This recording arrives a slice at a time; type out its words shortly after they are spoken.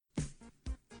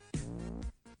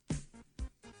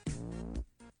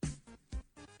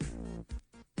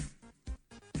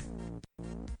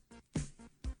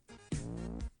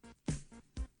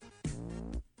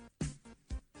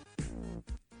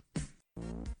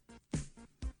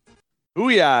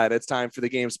Booyah! And it's time for the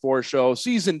Game Sports Show,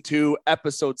 Season 2,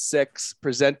 Episode 6,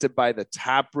 presented by the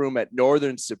Tap Room at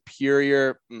Northern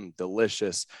Superior.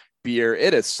 Delicious beer.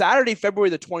 It is Saturday, February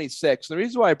the 26th. The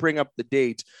reason why I bring up the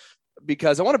date,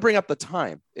 because I want to bring up the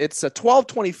time. It's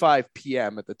 12:25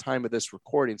 p.m. at the time of this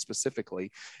recording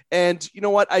specifically. And you know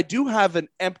what? I do have an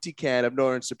empty can of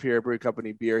Northern Superior Brew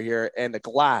Company beer here and a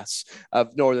glass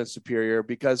of Northern Superior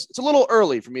because it's a little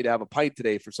early for me to have a pint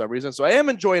today for some reason. So I am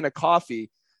enjoying a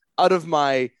coffee out of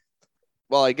my,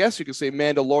 well, I guess you could say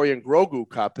Mandalorian Grogu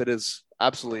cup. It is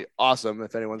absolutely awesome.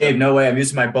 If anyone's Dave, no way. I'm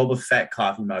using my Boba Fett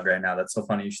coffee mug right now. That's so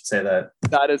funny. You should say that.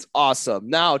 That is awesome.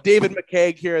 Now, David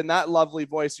McCaig here, and that lovely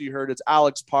voice you heard, it's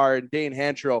Alex Parr, and Dane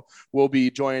Hantro will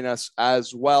be joining us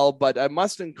as well. But I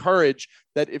must encourage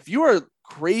that if you are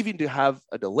craving to have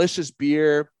a delicious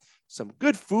beer, some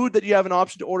good food that you have an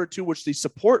option to order to, which they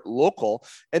support local,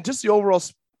 and just the overall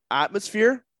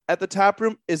atmosphere at the tap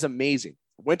room is amazing.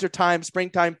 Wintertime,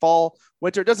 springtime, fall,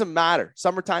 winter, it doesn't matter.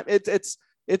 Summertime,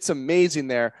 it's amazing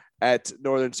there at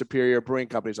Northern Superior Brewing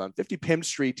Company's on 50 Pym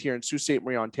Street here in Sault Ste.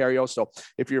 Marie, Ontario. So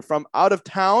if you're from out of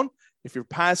town, if you're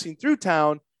passing through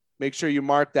town, make sure you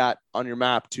mark that on your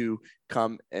map to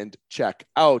come and check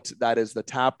out. That is the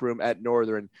tap room at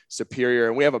Northern Superior.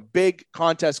 And we have a big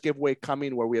contest giveaway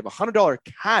coming where we have a $100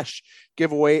 cash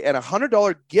giveaway and a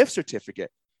 $100 gift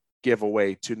certificate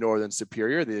giveaway to Northern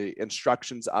Superior. The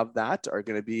instructions of that are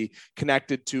going to be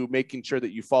connected to making sure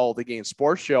that you follow the Game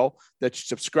Sports Show, that you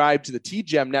subscribe to the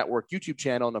TGM Network YouTube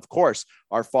channel, and of course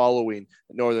are following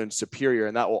Northern Superior.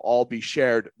 And that will all be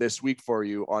shared this week for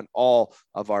you on all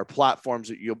of our platforms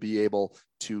that you'll be able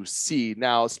to see.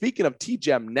 Now, speaking of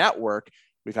TGM Network,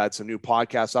 we've had some new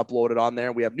podcasts uploaded on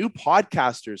there. We have new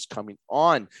podcasters coming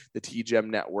on the TGM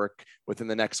Network within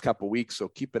the next couple of weeks. So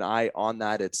keep an eye on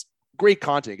that. It's great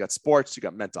content. You got sports, you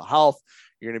got mental health.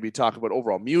 You're going to be talking about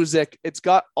overall music. It's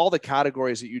got all the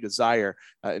categories that you desire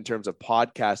in terms of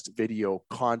podcast video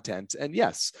content. And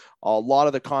yes, a lot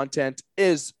of the content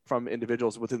is from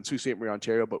individuals within Sault Ste. Marie,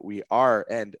 Ontario, but we are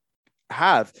and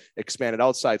have expanded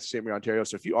outside Sault Ste. Marie, Ontario.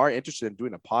 So if you are interested in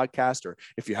doing a podcast, or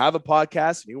if you have a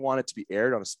podcast and you want it to be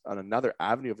aired on another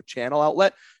avenue of a channel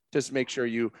outlet, just make sure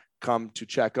you come to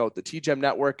check out the TGM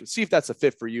Network and see if that's a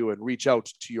fit for you, and reach out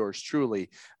to yours truly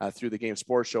through the Game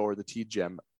Sports Show or the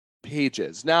TGM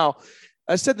pages. Now,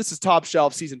 I said this is Top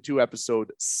Shelf Season 2,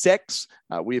 Episode 6.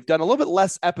 We've done a little bit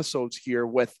less episodes here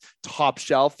with Top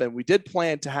Shelf, and we did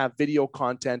plan to have video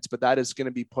content, but that is going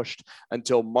to be pushed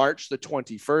until March the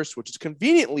 21st, which is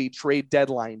conveniently Trade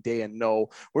Deadline Day. And no,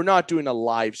 we're not doing a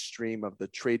live stream of the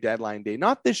Trade Deadline Day,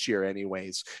 not this year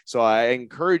anyways. So I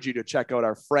encourage you to check out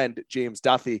our friend James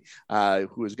Duffy,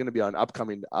 who is going to be on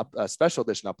upcoming special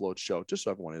edition upload show, just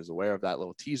so everyone is aware of that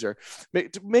little teaser.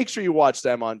 Make sure you watch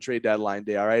them on Trade Deadline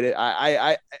Day, all right?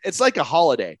 It's like a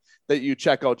holiday that you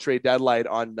check out Trade Deadline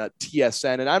on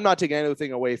TSN. And I'm not taking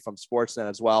anything away from Sportsnet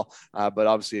as well, but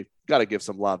obviously got to give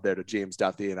some love there to James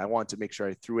Duffy. And I want to make sure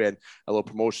I threw in a little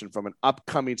promotion from an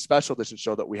upcoming special edition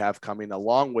show that we have coming,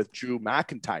 along with Drew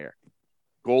McIntyre,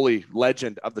 goalie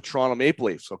legend of the Toronto Maple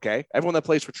Leafs. Okay, everyone that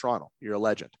plays for Toronto, you're a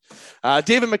legend.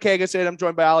 David McCaig, I said I'm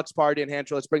joined by Alex Parr and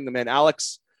Hantro. Let's bring them in.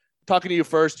 Alex, talking to you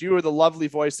first. You were the lovely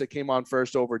voice that came on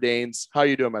first over Dane's. How are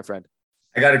you doing, my friend?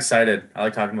 I got excited. I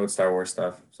like talking about Star Wars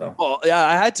stuff. So, well, yeah,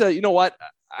 I had to. You know what?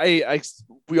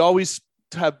 We always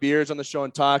have beers on the show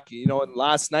and talk. You know, and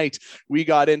last night we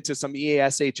got into some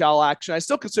EASHL action. I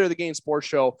still consider the Game Sports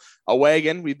Show a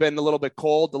wagon. We've been a little bit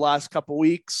cold the last couple of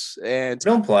weeks, and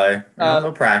don't play.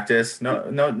 No practice. No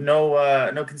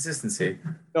consistency.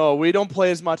 No, we don't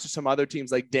play as much as some other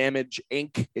teams like Damage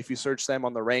Inc. If you search them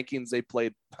on the rankings, they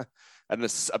played an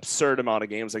absurd amount of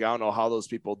games. Like, I don't know how those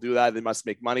people do that. They must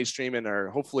make money streaming, or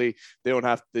hopefully they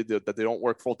don't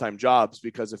work full-time jobs,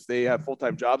 because if they have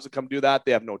full-time jobs to come do that,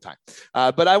 they have no time.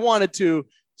 But I wanted to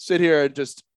sit here and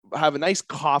just have a nice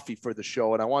coffee for the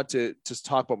show, and I want to just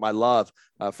talk about my love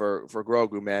for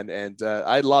Grogu, man. And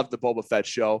I love the Boba Fett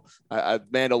show,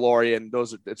 Mandalorian.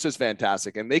 It's just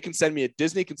fantastic. And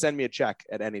Disney can send me a check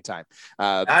at any time.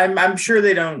 I'm sure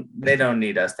they don't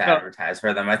need us to advertise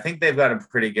for them. I think they've got a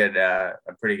pretty good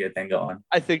thing going.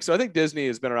 I think so. I think Disney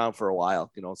has been around for a while,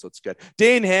 so it's good.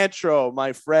 Dane Hantro,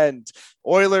 my friend,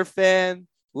 Oiler fan,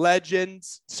 legend,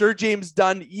 Sir James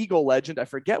Dunn Eagle legend. I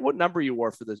forget what number you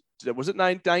wore for this. Was it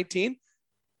 19?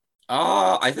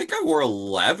 I think I wore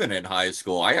 11 in high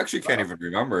school. I actually can't even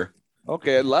remember.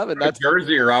 Okay, 11. That's a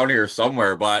jersey around here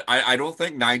somewhere, but I don't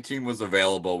think 19 was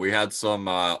available. We had some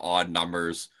odd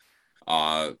numbers.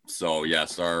 So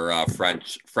yes, our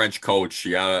French coach.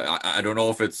 Yeah, I don't know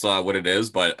if it's what it is,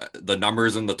 but the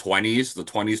numbers in the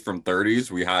 20s from 30s,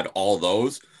 we had all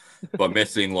those. but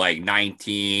missing like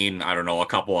 19. I don't know, a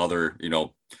couple other,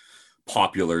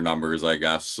 popular numbers, I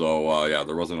guess. So yeah,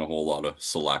 there wasn't a whole lot of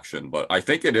selection, but I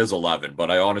think it is 11.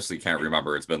 But I honestly can't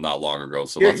remember. It's been that long ago.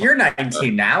 So You're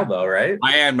 19 now, though, right?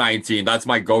 I am 19. That's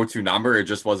my go-to number. It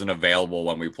just wasn't available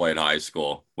when we played high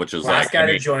school, which is Last guy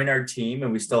to join our team,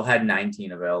 and we still had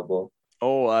 19 available.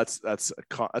 Oh, that's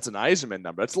an Yzerman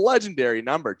number. That's a legendary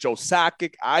number. Joe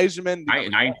Sakic, Yzerman.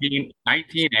 19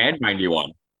 and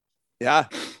 91. Yeah,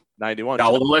 91. Yeah,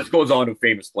 well, the list goes on to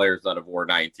famous players that have worn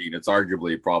 19. It's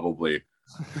arguably probably,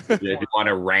 if you want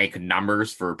to rank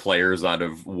numbers for players that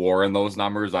have worn those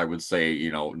numbers, I would say,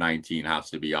 19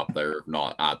 has to be up there, if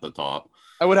not at the top.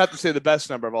 I would have to say the best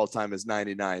number of all time is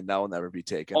 99. That will never be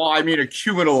taken. Oh, I mean, a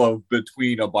cumulative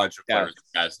between a bunch of players.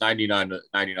 Yes, 99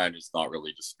 is not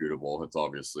really disputable. It's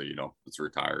obviously, it's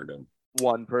retired and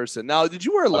one person. Now, did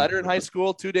you wear a letter in high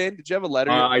school too, Dane? Did you have a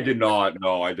letter? I did not.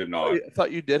 No, I did not. I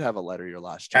thought you did have a letter your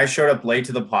last year. I showed up late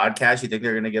to the podcast. You think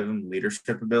they're going to give him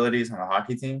leadership abilities on a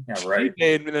hockey team? Yeah, right.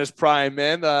 Dane in his prime,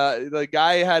 man. The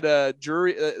guy had a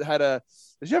jury,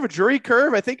 did you have a jury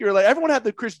curve? I think you were like, everyone had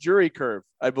the Chris Jury curve,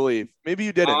 I believe. Maybe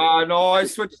you didn't. No, I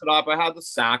switched it up. I had the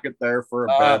sack it there for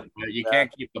a bit. But you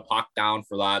can't keep the puck down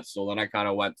for that. So then I kind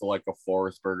of went to like a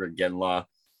Forsberg, Ginla,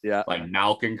 like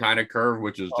Malkin kind of curve,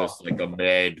 which is just like a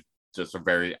mid, just a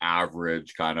very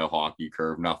average kind of hockey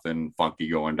curve. Nothing funky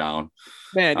going down.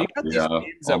 Man, you got these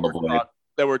names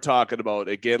that we're talking about,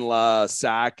 Ginla,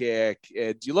 Sakic,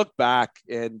 and you look back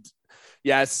and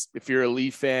yes, if you're a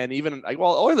Leaf fan, even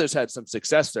Oilers had some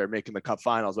success there making the Cup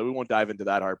Finals, but we won't dive into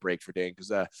that heartbreak for Dane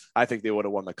because I think they would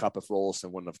have won the Cup if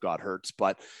Rolston wouldn't have got hurt.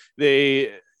 But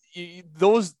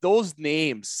those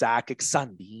names, Sakic,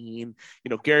 Sundin,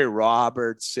 Gary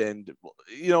Roberts, and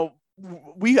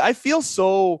I feel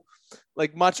so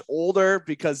like much older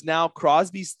because now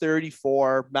Crosby's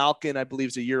 34, Malkin I believe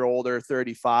is a year older,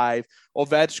 35,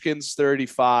 Ovechkin's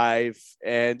 35,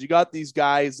 and you got these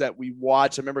guys that we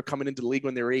watch. I remember coming into the league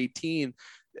when they were 18,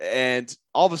 and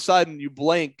all of a sudden you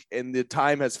blink and the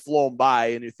time has flown by,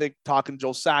 and you think talking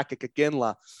Joe Sakic,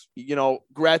 Ginla,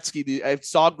 Gretzky. I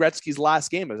saw Gretzky's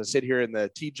last game as I sit here in the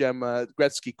T-Gem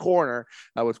Gretzky corner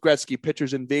with Gretzky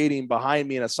pitchers invading behind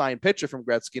me and a signed pitcher from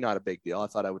Gretzky. Not a big deal. I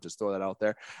thought I would just throw that out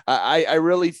there. I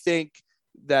really think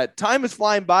that time is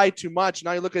flying by too much.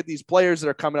 Now you look at these players that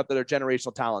are coming up that are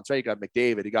generational talents, right? You got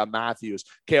McDavid, you got Matthews,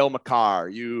 Cale Makar.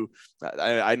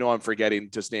 I know I'm forgetting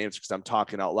just names because I'm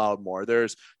talking out loud more.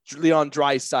 There's Leon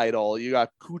Draisaitl, you got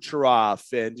Kucherov,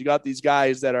 and you got these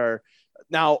guys that are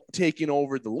now taking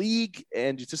over the league,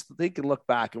 and you just think and look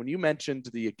back. And when you mentioned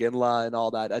the Ginla and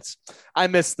all that, I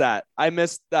miss that. I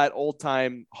miss that old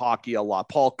time hockey a lot.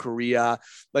 Paul Correa,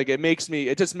 like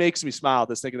it just makes me smile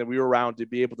just thinking that we were around to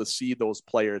be able to see those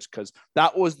players, because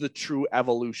that was the true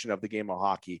evolution of the game of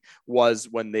hockey, was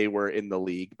when they were in the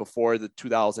league before the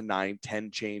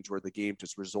 2009-10 change where the game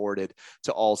just resorted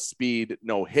to all speed,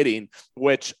 no hitting,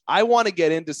 which I want to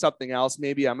get into something else.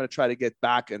 Maybe I'm going to try to get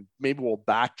back and maybe we'll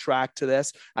backtrack to this.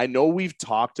 I know we've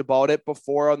talked about it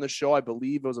before on the show. I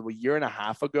believe it was a year and a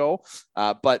half ago,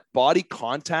 but body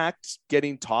contact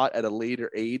getting taught at a later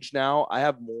age now. I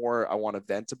have more I want to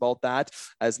vent about that,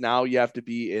 as now you have to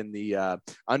be in the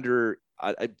under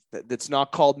it's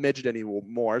not called midget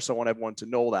anymore. So I want everyone to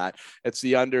know that it's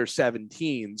the under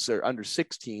 17s or under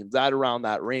 16s, that around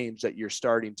that range that you're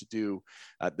starting to do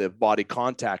the body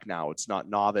contact now. It's not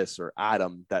novice or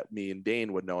Adam that me and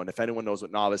Dane would know. And if anyone knows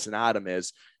what novice and Adam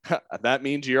is, that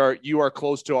means you are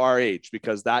close to our age,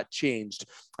 because that changed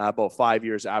about 5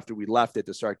 years after we left it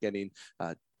to start getting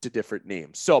to different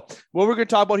names. So what we're going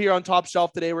to talk about here on Top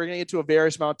Shelf today, we're going to get to a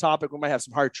various amount of topic. We might have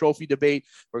some Hart Trophy debate.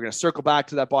 We're going to circle back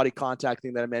to that body contact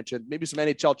thing that I mentioned, maybe some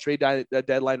NHL trade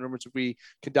deadline rumors if we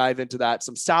can dive into that,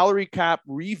 some salary cap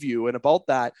review. And about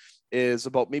that is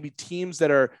about maybe teams that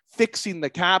are fixing the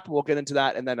cap. We'll get into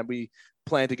that. And then we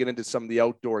plan to get into some of the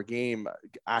outdoor game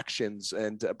actions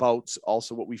and about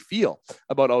also what we feel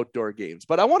about outdoor games.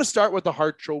 But I want to start with the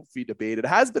Hart Trophy debate. It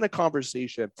has been a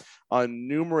conversation on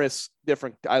numerous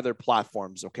different either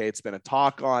platforms. Okay. It's been a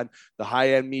talk on the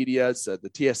high-end medias, the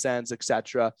TSNs,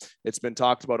 etc. It's been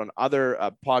talked about on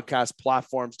other podcast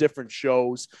platforms, different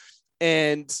shows.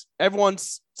 And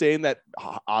everyone's saying that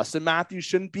Austin Matthews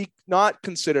shouldn't be not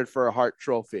considered for a Hart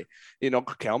Trophy.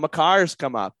 Cale Makar's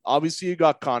come up. Obviously, you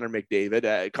got Connor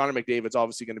McDavid. Connor McDavid's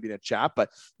obviously going to be in a chat, but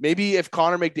maybe if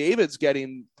Connor McDavid's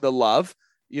getting the love,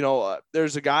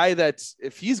 there's a guy that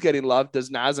if he's getting love, does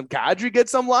Nazem Kadri get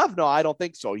some love? No, I don't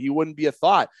think so. He wouldn't be a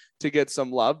thought to get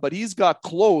some love, but he's got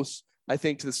close, I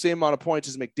think, to the same amount of points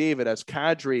as McDavid, as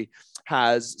Kadri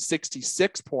has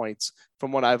 66 points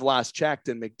from when I've last checked.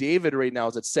 And McDavid right now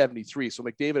is at 73. So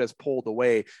McDavid has pulled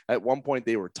away. At one point,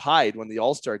 they were tied when the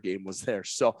All-Star game was there.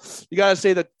 So you got to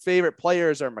say the favorite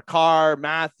players are Makar,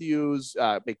 Matthews,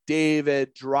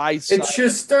 McDavid, Draisaitl. It's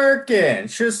Shesterkin.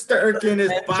 Shesterkin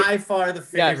is by far the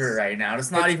favorite right now.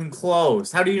 It's not even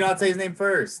close. How do you not say his name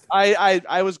first?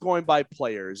 I was going by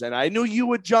players, and I knew you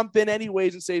would jump in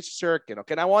anyways and say Shesterkin.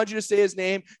 Okay, and I want you to say his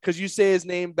name because you say his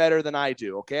name better than I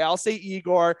do. Okay, I'll say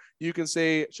Igor. You can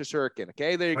say Shesterkin.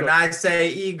 Okay, there you go. When I say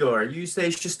Igor, you say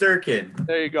Shesterkin.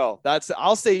 There you go.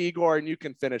 I'll say Igor, and you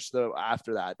can finish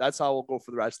after that. That's how we'll go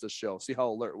for the rest of the show. See how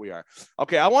alert we are.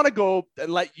 Okay, I want to go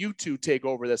and let you two take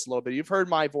over this a little bit. You've heard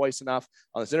my voice enough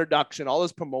on this introduction, all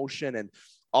this promotion, and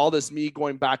all this me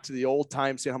going back to the old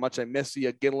times, seeing how much I miss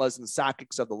the Ginlas and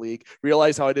Sakic's of the league.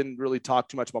 Realize how I didn't really talk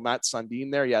too much about Matt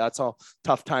Sundin there. Yeah, that's how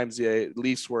tough times the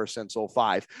Leafs were since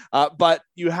 05. But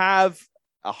you have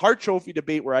a Hart Trophy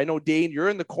debate where I know, Dane, you're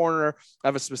in the corner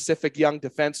of a specific young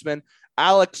defenseman.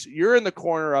 Alex, you're in the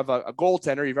corner of a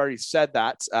goaltender. You've already said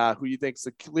that, who you think is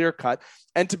the clear cut.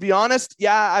 And to be honest,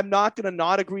 yeah, I'm not going to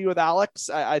not agree with Alex.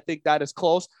 I think that is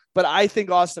close. But I think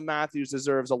Austin Matthews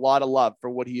deserves a lot of love for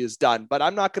what he has done. But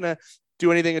I'm not going to do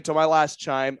anything until my last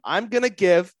chime. I'm going to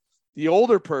give the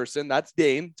older person, that's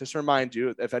Dane, just to remind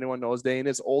you, if anyone knows, Dane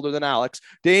is older than Alex.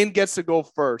 Dane gets to go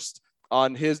first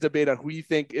on his debate on who you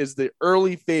think is the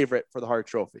early favorite for the Hart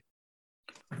Trophy.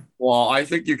 Well, I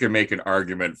think you can make an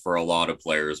argument for a lot of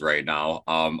players right now.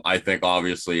 I think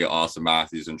obviously Austin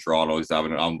Matthews in Toronto is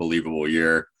having an unbelievable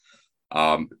year.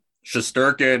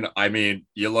 Shesterkin, I mean,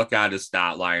 you look at his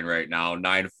stat line right now,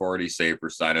 940 save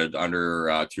percentage,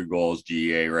 under 2 goals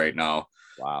GEA right now.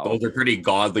 Wow. Those are pretty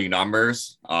godly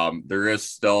numbers. There is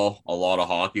still a lot of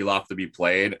hockey left to be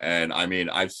played. And I mean,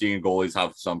 I've seen goalies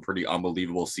have some pretty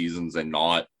unbelievable seasons and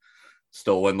not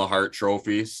still win the Hart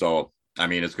Trophy. So, I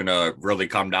mean, it's going to really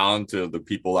come down to the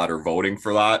people that are voting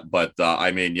for that. But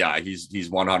I mean, yeah, he's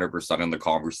 100% in the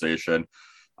conversation.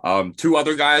 2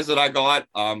 other guys that I got,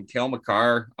 Cale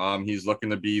Makar. He's looking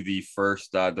to be the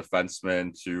first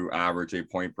defenseman to average a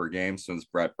point per game since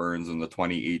Brett Burns in the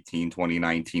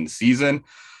 2018-2019 season.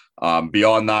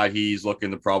 Beyond that, he's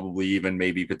looking to probably even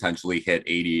maybe potentially hit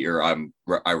 80 or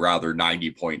I rather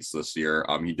 90 points this year.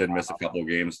 He did miss a couple of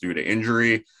games due to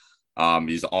injury.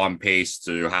 He's on pace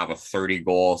to have a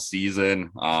 30-goal season.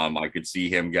 I could see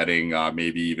him getting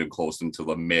maybe even close into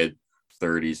the mid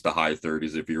 30s to high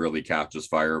 30s if he really catches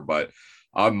fire. But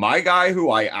my guy who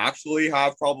I actually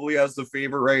have probably as the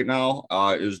favorite right now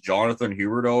is Jonathan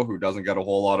Huberdeau, who doesn't get a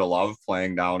whole lot of love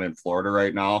playing down in Florida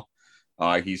right now.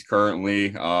 He's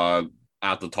currently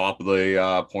at the top of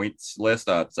the points list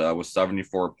with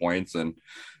 74 points, and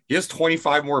he has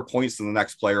 25 more points than the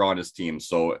next player on his team.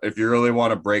 So if you really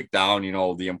want to break down,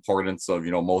 the importance of,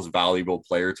 most valuable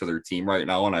player to their team right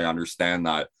now, and I understand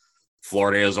that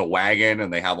Florida is a wagon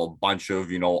and they have a bunch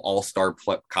of, all-star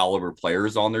caliber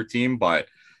players on their team. But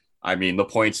I mean, the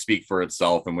points speak for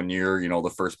itself. And when you're, the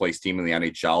first place team in the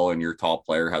NHL and your top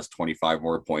player has 25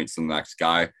 more points than the next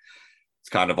guy, it's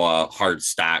kind of a hard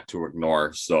stat to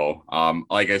ignore. So,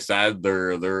 like I said,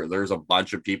 there's a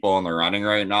bunch of people in the running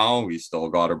right now. We still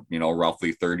got,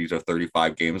 roughly 30 to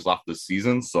 35 games left this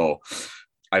season. So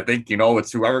I think,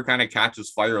 it's whoever kind of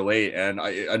catches fire late. And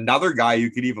another guy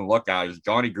you could even look at is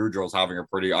Johnny Gaudreau's having a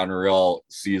pretty unreal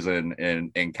season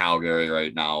in Calgary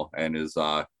right now and is,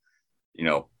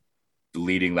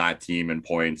 leading that team in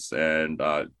points. And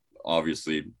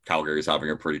obviously, Calgary's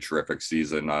having a pretty terrific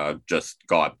season. Just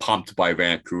got pumped by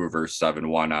Vancouver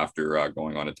 7-1 after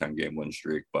going on a 10-game win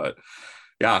streak. But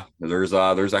yeah, there's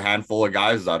a handful of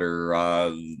guys that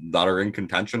are in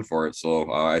contention for it.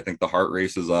 So I think the Hart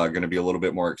race is going to be a little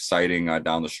bit more exciting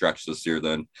down the stretch this year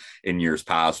than in years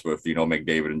past, with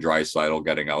McDavid and Draisaitl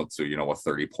getting out to a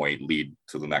 30-point lead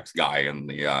to the next guy in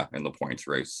the points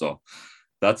race. So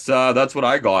that's what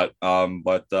I got.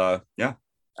 But yeah,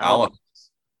 Alex.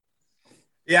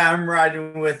 Yeah, I'm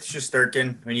riding with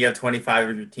Shesterkin. When you have 25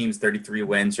 of your team's 33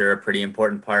 wins, you're a pretty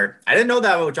important part. I didn't know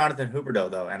that about Jonathan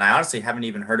Huberdeau, though, and I honestly haven't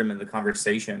even heard him in the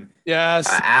conversation. Yes,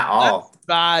 at all.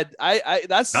 That's bad.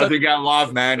 That's doesn't get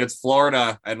love, man. It's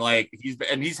Florida, and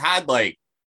he's had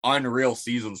unreal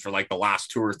seasons for the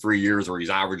last 2 or 3 years where he's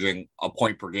averaging a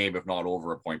point per game, if not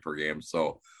over a point per game.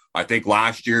 So I think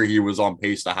last year he was on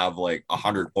pace to have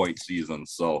 100-point season,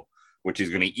 so which he's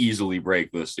going to easily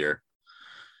break this year.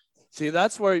 See,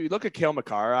 that's where you look at Cale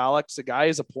Makar, Alex. The guy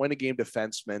is a point-a-game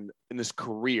defenseman in his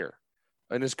career.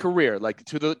 To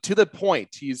the point,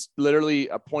 he's literally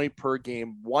a point per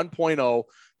game, 1.0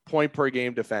 point per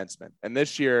game defenseman. And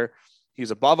this year,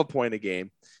 he's above a point a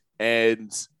game. And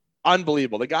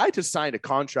unbelievable. The guy just signed a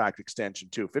contract extension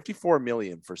too, $54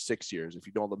 million for 6 years. If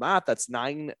you know the math, that's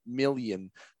 $9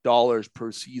 million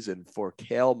per season for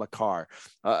Cale Makar.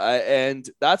 And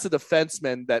that's a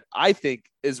defenseman that I think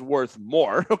is worth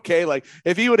more. Okay. Like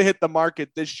if he would have hit the market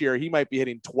this year, he might be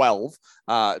hitting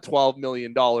 $12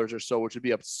 million or so, which would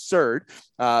be absurd.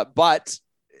 But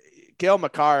Cale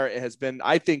Makar has been,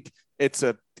 I think it's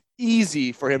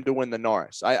easy for him to win the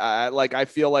Norris. I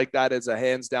feel like that is a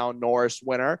hands down Norris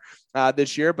winner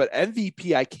this year, but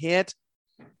MVP,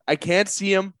 I can't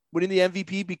see him winning the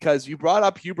MVP because you brought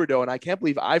up Huberdeau, and I can't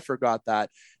believe I forgot that.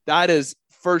 That is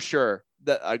for sure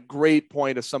a great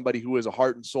point of somebody who is a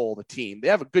heart and soul of the team. They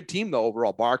have a good team though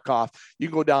overall. Barkov, you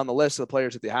can go down the list of the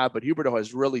players that they have, but Huberdeau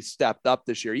has really stepped up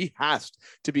this year. He has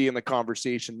to be in the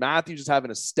conversation. Matthews is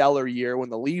having a stellar year when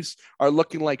the Leafs are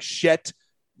looking like shit.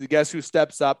 Guess who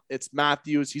steps up? It's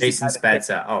Matthews. He's Jason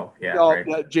Spezza. Oh, yeah.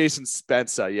 Right. Jason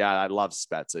Spezza. Yeah, I love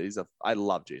Spezza. I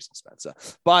love Jason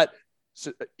Spezza. But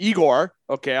Igor,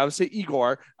 okay, I would say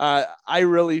Igor. I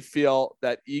really feel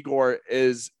that Igor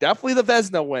is definitely the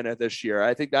Vezina winner this year.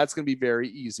 I think that's going to be very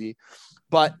easy.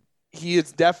 But he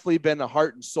has definitely been a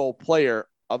heart and soul player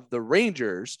of the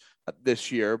Rangers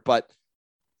this year. But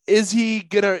is he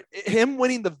him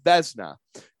winning the Vezina,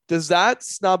 does that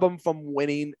snub him from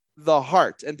winning the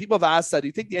Hart? And people have asked that. Do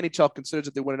you think the NHL considers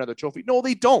that they win another trophy? No,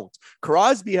 they don't.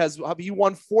 Crosby he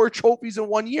won 4 trophies in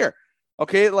 1 year.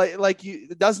 Okay,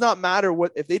 it does not matter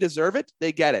what if they deserve it,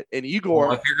 they get it. And Igor,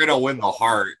 well, if you're gonna win the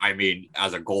Hart, I mean,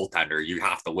 as a goaltender, you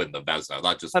have to win the Vezina.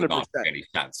 That just does not make any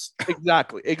sense.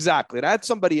 Exactly. And I had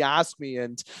somebody ask me,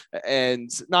 and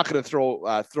not going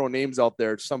to throw names out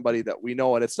there. Somebody that we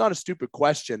know, and it's not a stupid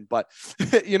question, but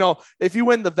if you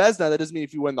win the Vezina, that doesn't mean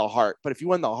if you win the Hart. But if you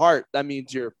win the Hart, that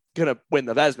means you're going to win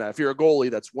the Vezina if you're a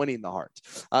goalie that's winning the Hart.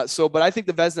 But I think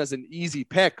the Vezina is an easy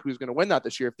pick who's going to win that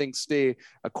this year if things stay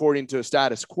according to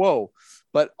status quo.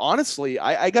 But honestly,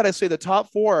 I got to say the top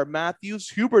 4 are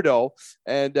Matthews, Huberdeau,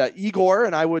 and Igor,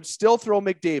 and I would still throw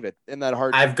McDavid in that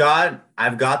Hart. I've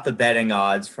got the betting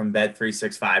odds from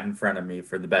Bet365 in front of me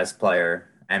for the best player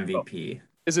MVP.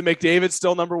 Is it McDavid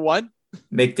still number 1?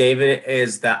 McDavid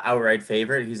is the outright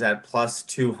favorite. He's at plus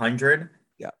 200.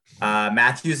 Yeah.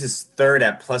 Matthews is third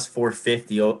at plus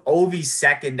 450. Ovi's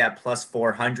second at plus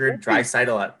 400.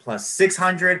 Draisaitl at plus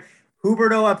 600.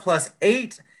 Huberdeau at plus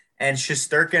 8. And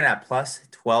Shesterkin at plus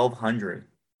 1,200.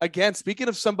 Again, speaking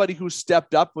of somebody who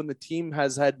stepped up when the team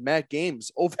has had mad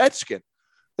games, Ovechkin.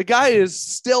 The guy is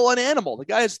still an animal. The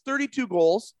guy has 32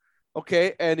 goals.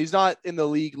 Okay, and he's not in the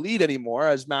league lead anymore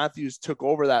as Matthews took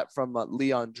over that from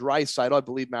Leon Draisaitl. I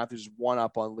believe Matthews is 1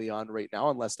 up on Leon right now,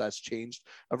 unless that's changed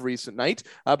of recent night.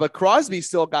 But Crosby's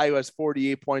still a guy who has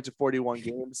 48 points in 41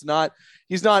 games.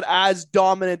 He's not as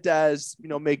dominant as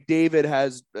McDavid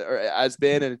has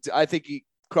been, and I think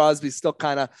Crosby's still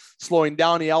kind of slowing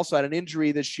down. He also had an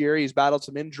injury this year. He's battled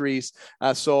some injuries.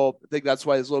 So I think that's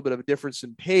why there's a little bit of a difference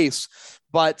in pace.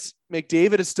 But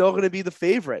McDavid is still going to be the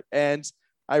favorite. And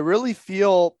I really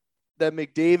feel that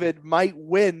McDavid might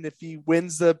win if he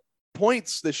wins the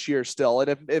points this year still.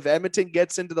 And if Edmonton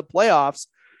gets into the playoffs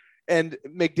and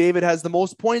McDavid has the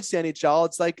most points in the NHL,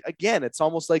 it's like, again, it's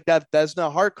almost like that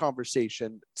Vezina Hart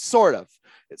conversation. It's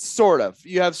sort of.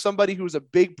 You have somebody who's a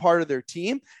big part of their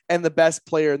team and the best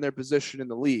player in their position in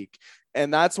the league.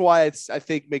 And that's why I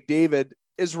think McDavid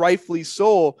is rightfully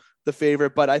so the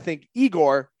favorite, but I think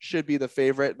Igor should be the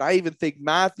favorite. And I even think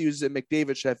Matthews and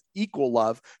McDavid should have equal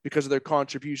love because of their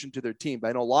contribution to their team. But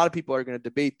I know a lot of people are going to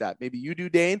debate that. Maybe you do,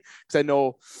 Dane, because I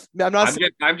know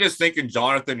I'm just thinking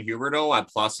Jonathan Huberdeau at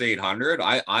plus 800.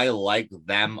 I like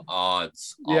them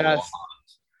odds. Yes.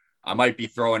 I might be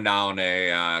throwing down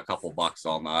a couple bucks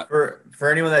on that.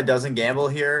 For anyone that doesn't gamble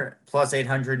here, plus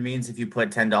 800 means if you put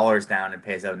 $10 down, it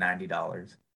pays out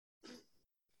 $90.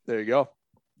 There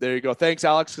you go. Thanks,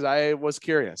 Alex, because I was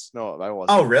curious. No, I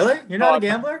wasn't. Oh, really? You're not a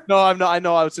gambler? No, I'm not. I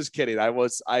know. I was just kidding. I'm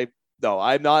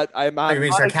not. You're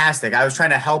being sarcastic. I was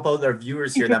trying to help out our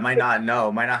viewers here that might not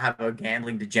have a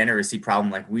gambling degeneracy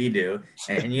problem like we do,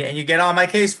 and you get on my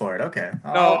case for it. Okay,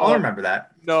 I'll remember that.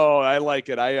 No, I like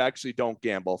it. I actually don't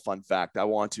gamble. Fun fact. I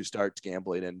want to start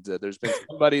gambling, and there's been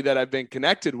somebody that I've been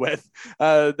connected with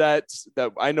that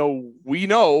I know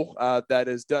that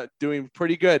is doing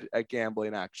pretty good at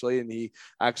gambling actually, and he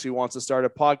actually wants to start a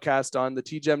podcast on the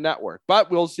TGM network.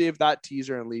 But we'll see if that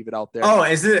teaser and leave it out there. Oh,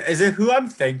 is it who I'm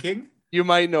thinking? You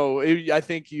might know. I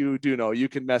think you do know. You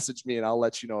can message me and I'll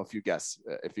let you know if you guess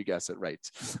it right.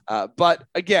 But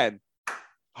again,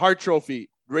 Hart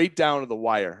Trophy right down to the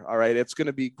wire. All right. It's going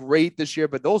to be great this year,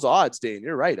 but those odds, Dane,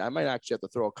 you're right. I might actually have to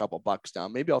throw a couple bucks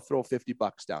down. Maybe I'll throw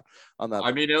 $50 down on that.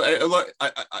 I mean, look,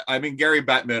 I mean, Gary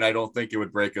Bettman, I don't think it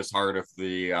would break his heart if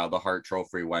the Hart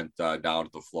Trophy went down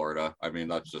to Florida. I mean,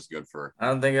 that's just good for. I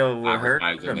don't think it would hurt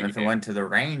him if it went to the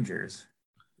Rangers.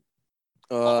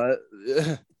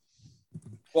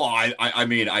 Well, I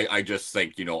mean, I just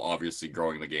think, obviously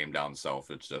growing the game down south,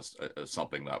 it's just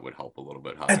something that would help a little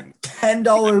bit. Having a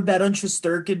 $10 bet on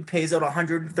Shesterkin pays out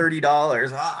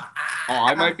 $130.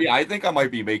 I think I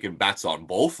might be making bets on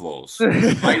both of those.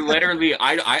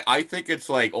 I think it's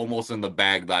like almost in the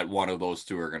bag that one of those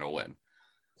two are going to win.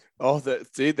 Oh,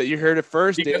 see that you heard it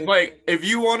first. Because, like, if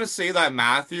you want to say that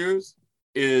Matthews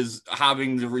is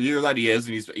having the year that he is,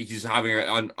 and he's having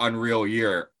an unreal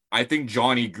year, I think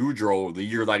Johnny Gaudreau, the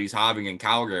year that he's having in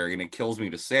Calgary, and it kills me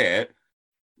to say it,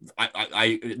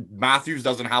 Matthews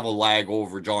doesn't have a lag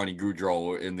over Johnny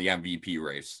Gaudreau in the MVP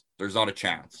race. There's not a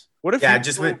chance. What if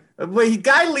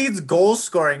guy leads goal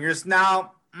scoring? You're just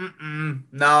no,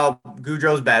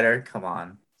 Gaudreau's better. Come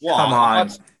on. Well, come on.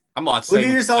 I'm not saying look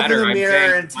at yourself in the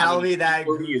mirror and tell me that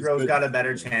Gaudreau's got a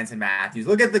better chance than Matthews.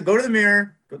 Go to the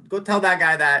mirror. Go tell that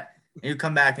guy that, and you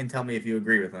come back and tell me if you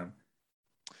agree with him.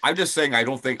 I'm just saying I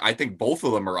think both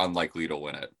of them are unlikely to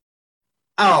win it.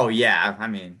 Oh, yeah. I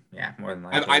mean, yeah, more than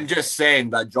likely. I'm just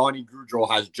saying that Johnny Gaudreau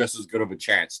has just as good of a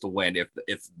chance to win if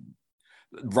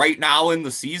right now in the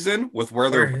season with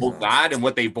where they're both at and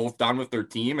what they've both done with their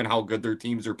team and how good their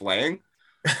teams are playing.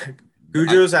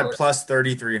 Gaudreau's at plus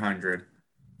 3,300.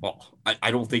 Well,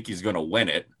 I don't think he's going to win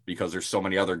it because there's so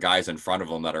many other guys in front of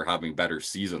him that are having better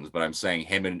seasons. But I'm saying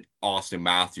him and Austin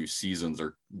Matthews' seasons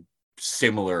are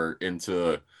similar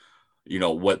into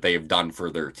what they've done for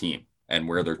their team and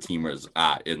where their team is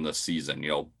at in the season,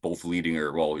 both leading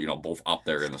or both up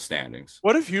there in the standings.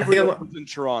 What if Huberdeau was in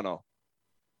Toronto?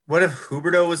 What if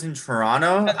Huberdeau was in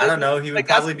Toronto? I don't know. He would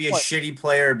probably be a shitty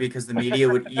player because the media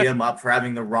would eat him up for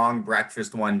having the wrong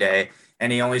breakfast one day,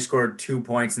 and he only scored 2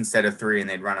 points instead of 3, and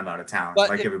they'd run him out of town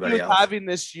like everybody else. Having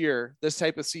this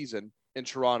type of season in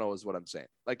Toronto is what I'm saying.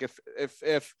 Like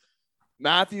if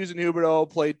Matthews and Huberdeau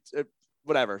played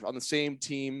whatever on the same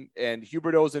team and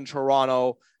Huberdeau's in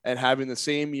Toronto and having the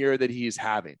same year that he's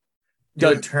having, you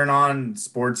would turn on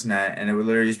Sportsnet and it would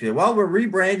literally just be like, well, we're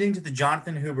rebranding to the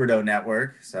Jonathan Huberdeau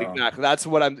network. So exactly. That's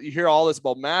what you hear all this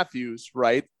about Matthews,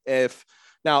 right? If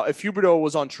Huberdeau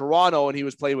was on Toronto and he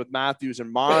was playing with Matthews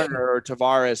and Marner or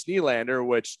Tavares Nylander,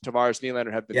 which Tavares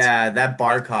Nylander have been. Yeah, that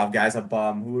Barkov guy's a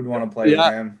bum. Who would want to play with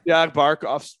him? Yeah,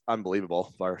 Barkov's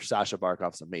unbelievable. Sasha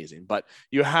Barkov's amazing. But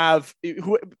you have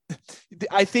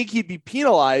I think he'd be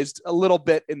penalized a little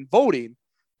bit in voting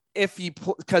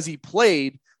because he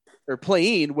played or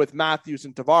playing with Matthews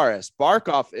and Tavares.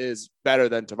 Barkov is better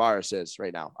than Tavares is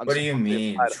right now. What do you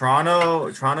mean?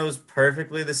 Toronto's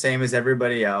perfectly the same as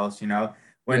everybody else,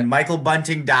 When Michael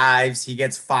Bunting dives, he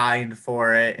gets fined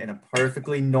for it in a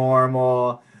perfectly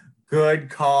normal, good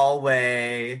call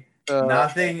way.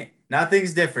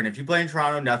 Nothing's different. If you play in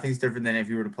Toronto, nothing's different than if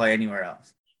you were to play anywhere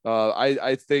else.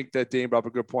 I think that Dane brought up a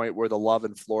good point where the love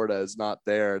in Florida is not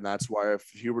there, and that's why if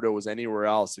Huberdeau was anywhere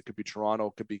else, it could be Toronto,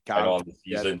 it could be Calgary.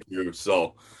 Season 2,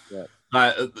 so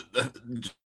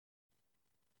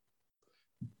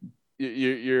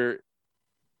you're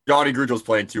Johnny Gaudreau's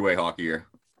playing two-way hockey here.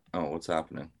 Oh, what's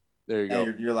happening? There you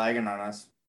go. You're lagging on us.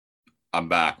 I'm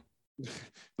back. A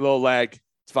little lag.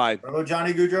 It's fine. What about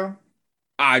Johnny Gaudreau?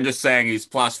 I'm just saying he's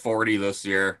plus 40 this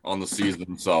year on the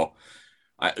season. So,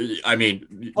 I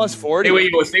mean, plus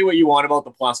 40. Say what you want about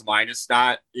the plus minus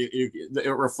stat. It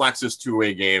reflects his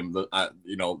two-way game,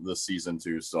 the season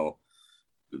too. So,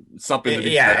 something to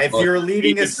be if you're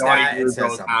leading a stat, it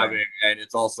says something. And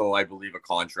it's also, I believe, a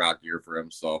contract year for him.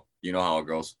 So, you know how it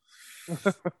goes.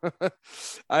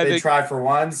 They try for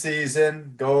one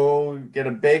season, go get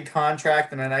a big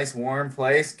contract in a nice warm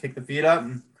place, kick the feet up,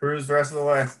 and cruise the rest of the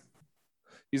way.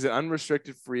 He's an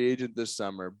unrestricted free agent this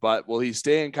summer, but will he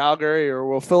stay in Calgary or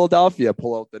will Philadelphia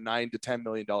pull out the $9 to $10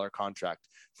 million contract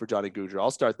for Johnny Gaudreau?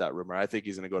 I'll start that rumor. I think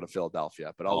he's going to go to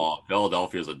Philadelphia. But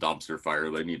Philadelphia is a dumpster fire.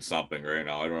 They need something right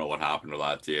now. I don't know what happened to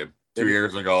that team. 2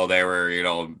 years ago, they were,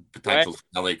 potential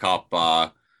Stanley Cup,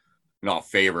 not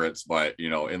favorites, but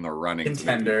in the running.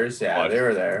 Contenders, they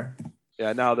were there.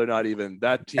 Yeah, now they're not even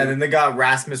that team. And then they got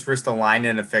Rasmus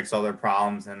Ristolainen to fix all their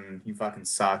problems, and he fucking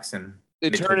sucks. And they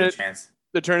turn it.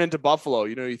 to turn into Buffalo.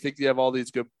 You know, you think you have all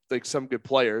these good, like some good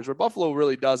players, where Buffalo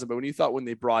really doesn't. But when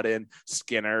they brought in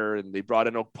Skinner and they brought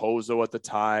in Okposo at the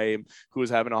time, who was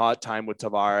having a hot time with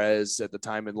Tavares at the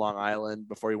time in Long Island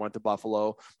before he went to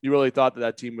Buffalo, you really thought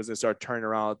that team was going to start turning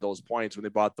around at those points when they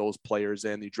brought those players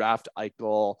in. You draft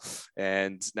Eichel,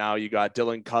 and now you got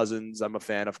Dylan Cousins. I'm a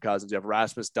fan of Cousins. You have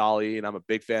Rasmus Dahlin, and I'm a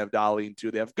big fan of Dahlin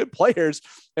too. They have good players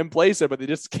in place there, but they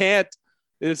just can't.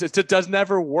 It does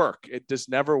never work. It just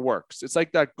never works. It's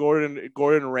like that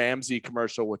Gordon Ramsay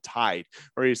commercial with Tide,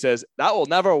 where he says that will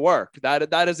never work.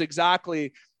 That is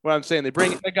exactly what I'm saying. They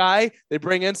bring in a guy, they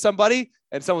bring in somebody,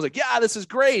 and someone's like, yeah, this is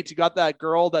great. You got that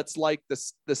girl that's like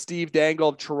the Steve Dangle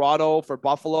of Toronto for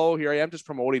Buffalo. Here I am just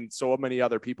promoting so many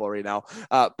other people right now.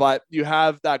 But you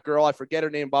have that girl, I forget her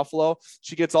name, Buffalo.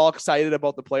 She gets all excited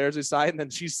about the players they signed, and then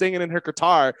she's singing in her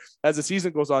guitar as the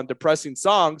season goes on, depressing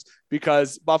songs,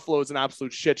 because Buffalo is an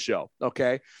absolute shit show.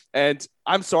 Okay. And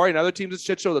I'm sorry, another team's a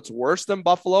shit show that's worse than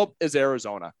Buffalo is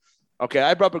Arizona. Okay.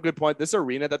 I brought up a good point. This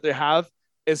arena that they have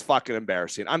is fucking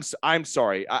embarrassing. I'm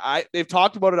sorry. They've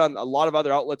talked about it on a lot of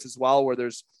other outlets as well, where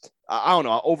there's, I don't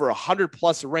know, over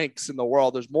 100+ rinks in the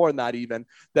world. There's more than that even,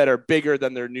 that are bigger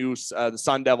than their new the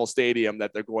Sun Devil Stadium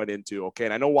that they're going into. Okay.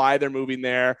 And I know why they're moving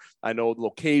there. I know the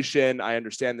location. I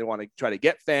understand they want to try to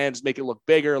get fans, make it look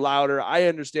bigger, louder. I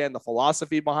understand the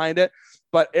philosophy behind it,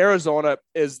 but Arizona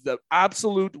is the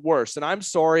absolute worst. And I'm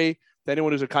sorry to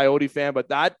anyone who's a Coyote fan, but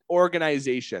that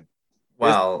organization,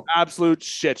 well, absolute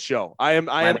shit show. I am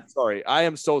sorry. I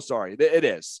am so sorry. It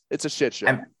is. It's a shit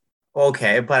show.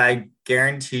 Okay, but I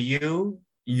guarantee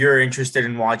you're interested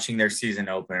in watching their season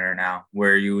opener now,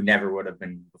 where you never would have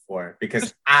been before,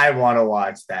 because I want to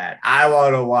watch that. I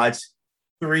want to watch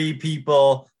 3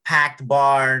 people, packed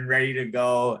barn, ready to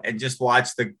go, and just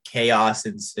watch the chaos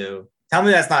ensue. Tell me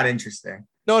that's not interesting.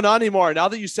 No, not anymore. Now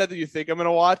that you said that you think I'm going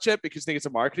to watch it because you think it's a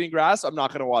marketing grab, I'm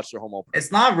not going to watch their home opener.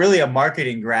 It's not really a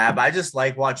marketing grab. I just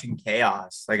like watching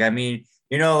chaos. Like, I mean,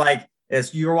 you know, like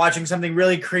if you're watching something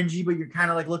really cringy, but you're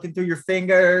kind of like looking through your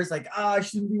fingers, like, oh, I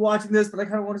shouldn't be watching this, but I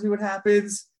kind of want to see what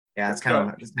happens. Yeah, that's kind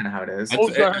of how it is.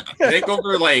 I think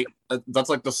over like that's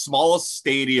like the smallest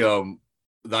stadium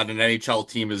that an NHL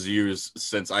team has used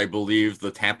since, I believe, the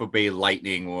Tampa Bay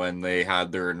Lightning, when they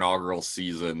had their inaugural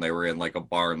season. They were in like a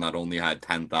barn that only had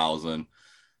 10,000.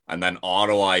 And then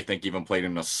Ottawa, I think, even played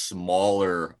in a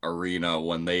smaller arena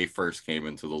when they first came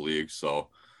into the league. So,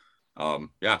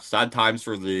 yeah, sad times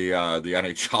for the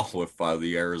NHL with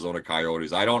the Arizona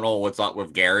Coyotes. I don't know what's up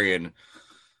with Gary and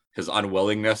his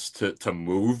unwillingness to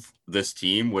move this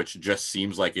team, which just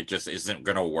seems like it just isn't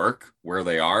going to work where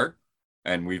they are.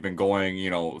 And we've been going,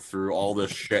 through all this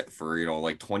shit for,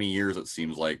 like 20 years, it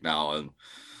seems like now. And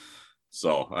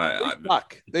so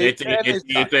it's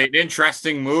an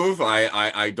interesting move.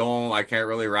 I can't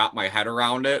really wrap my head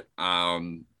around it.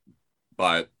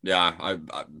 But yeah,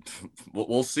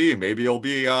 we'll see. Maybe it'll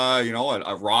be,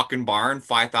 a rocking barn,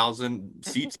 5,000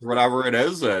 seats, whatever it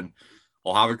is. And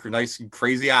we'll have a nice,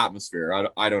 crazy atmosphere.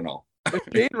 I don't know. If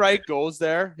Shane Wright goes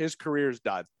there, his career's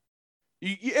done.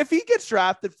 If he gets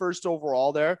drafted first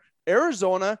overall there,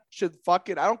 Arizona should I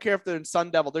don't care if they're in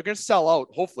Sun Devil, they're going to sell out.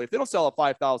 Hopefully, if they don't sell a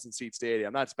 5,000 seat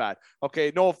stadium, that's bad.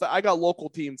 Okay. No, I got local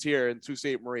teams here in Sault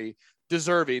Ste. Marie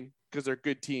deserving, because they're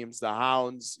good teams. The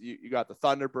Hounds, you got the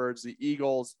Thunderbirds, the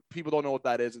Eagles. People don't know what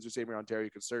that is in Sault Ste. Marie, Ontario. You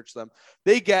can search them.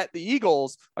 They get the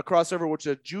Eagles across river, which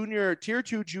is a tier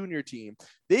 2 junior team.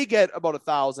 They get about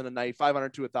 1,000 a night,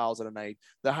 500 to 1,000 a night.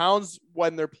 The Hounds,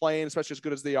 when they're playing, especially as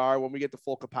good as they are, when we get to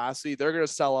full capacity, they're going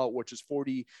to sell out, which is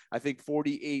 48,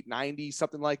 90,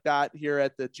 something like that here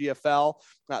at the GFL.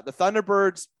 The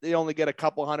Thunderbirds, they only get a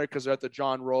couple hundred because they're at the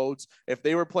John Rhodes. If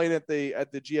they were playing at the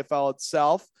GFL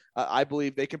itself, I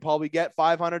believe they can probably get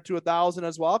 500 to 1,000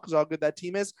 as well, because how good that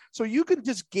team is. So you can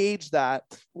just gauge that,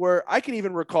 where I can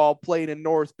even recall playing in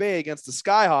North Bay against the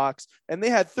Skyhawks, and they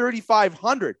had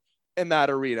 3,500 in that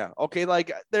arena. Okay.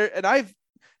 Like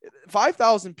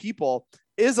 5,000 people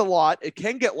is a lot. It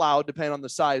can get loud depending on the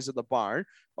size of the barn.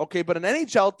 Okay. But an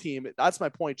NHL team, that's my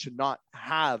point, should not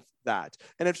have that.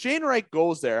 And if Shane Wright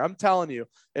goes there, I'm telling you,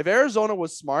 if Arizona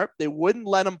was smart, they wouldn't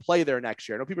let him play there next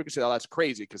year. I know people can say, oh, that's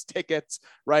crazy because tickets,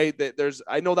 right?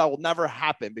 I know that will never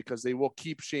happen, because they will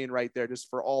keep Shane Wright there just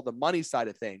for all the money side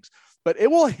of things, but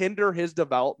it will hinder his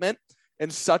development in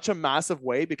such a massive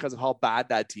way because of how bad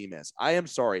that team is. I am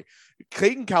sorry.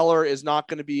 Clayton Keller is not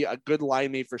going to be a good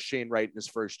line mate for Shane Wright in his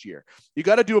first year. You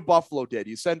got to do what Buffalo did.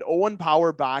 You send Owen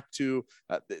Power back to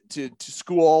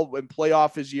school and play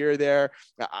off his year there.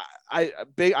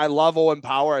 I love Owen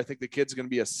Power. I think the kid's going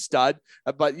to be a stud,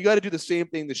 but you got to do the same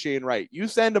thing to Shane Wright. You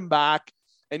send him back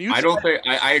And you, I don't think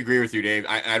I agree with you, Dave.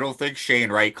 I don't think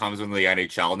Shane Wright comes into the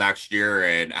NHL next year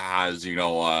and has,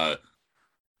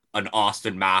 an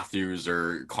Austin Matthews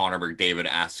or Connor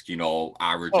McDavid-esque,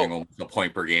 averaging almost a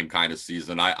point per game kind of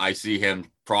season. I see him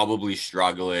probably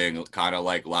struggling, kind of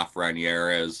like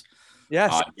Lafreniere is.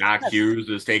 yes, Jack yes. Hughes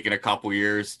is taking a couple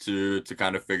years to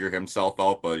kind of figure himself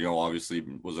out, but obviously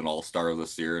was an all-star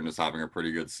this year and is having a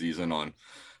pretty good season on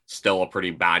still a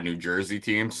pretty bad New Jersey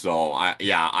team. So the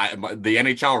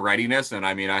NHL readiness, and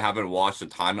I mean, I haven't watched a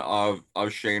ton of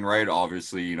Shane Wright.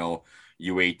 Obviously,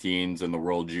 U18s and the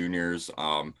World Juniors,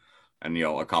 and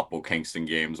a couple Kingston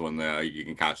games when you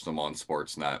can catch them on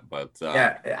Sportsnet. But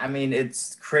Yeah, I mean,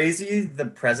 it's crazy the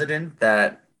president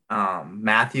that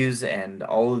Matthews and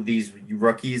all of these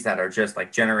rookies that are just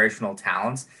like generational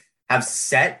talents have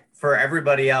set for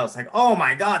everybody else. Like, oh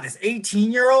my God, this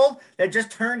 18-year-old that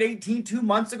just turned 18 2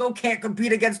 months ago can't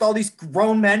compete against all these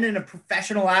grown men in a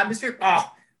professional atmosphere.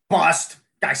 Oh, bust.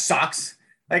 Guy sucks.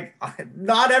 Like,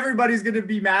 not everybody's going to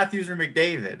be Matthews or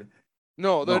McDavid.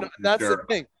 No, they're no, not, that's sure. the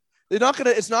thing. They're not gonna.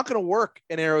 It's not gonna work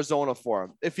in Arizona for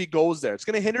him if he goes there. It's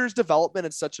gonna hinder his development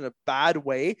in such a bad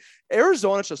way.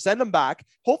 Arizona should send him back.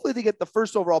 Hopefully, they get the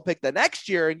first overall pick the next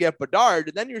year and get Bedard,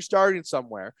 and then you're starting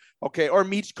somewhere, okay? Or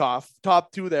Michkov,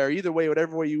 top two there. Either way,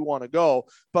 whatever way you want to go.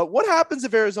 But what happens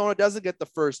if Arizona doesn't get the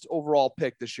first overall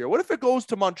pick this year? What if it goes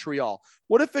to Montreal?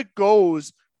 What if it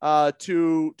goes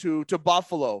to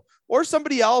Buffalo, or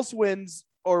somebody else wins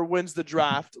the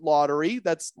draft lottery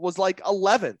was like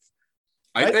 11th?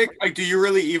 I think, do you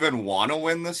really even want to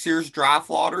win this year's draft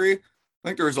lottery? I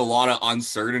think there's a lot of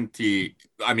uncertainty,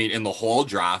 I mean, in the whole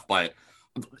draft, but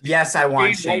yes, I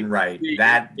want Shane Wright.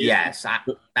 That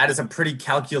is a pretty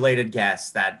calculated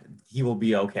guess that he will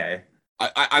be okay.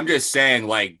 I'm just saying,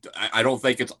 like, I don't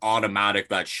think it's automatic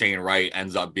that Shane Wright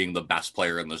ends up being the best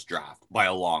player in this draft by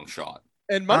a long shot.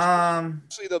 And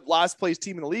actually the last place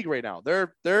team in the league right now.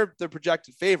 They're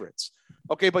projected favorites.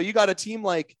 Okay, but you got a team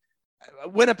like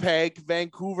Winnipeg,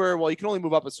 Vancouver. Well, you can only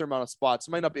move up a certain amount of spots.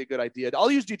 It might not be a good idea.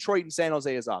 I'll use Detroit and San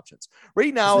Jose as options.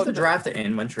 Right now, was the draft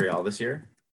in Montreal this year?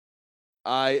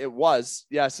 It was,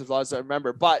 yes, as long as I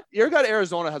remember. But you got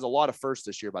Arizona has a lot of firsts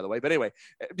this year, by the way. But anyway,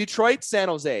 Detroit, San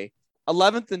Jose,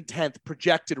 11th and 10th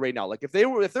projected right now. Like if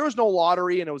there was no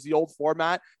lottery and it was the old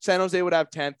format, San Jose would have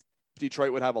 10th,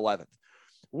 Detroit would have 11th.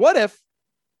 What if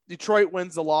Detroit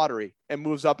wins the lottery and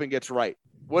moves up and gets right?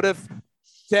 What if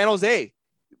San Jose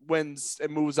wins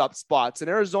and moves up spots and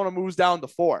Arizona moves down to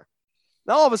 4?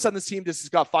 Now all of a sudden this team just has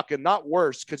got fucking not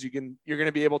worse because you're going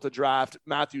to be able to draft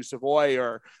Matthew Savoy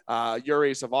or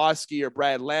Yuri Savosky or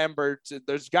Brad Lambert.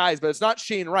 There's guys, but it's not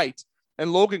Shane Wright.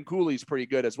 And Logan Cooley's pretty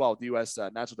good as well, the U.S.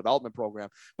 National Development Program.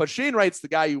 But Shane Wright's the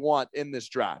guy you want in this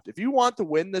draft. If you want to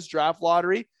win this draft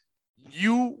lottery,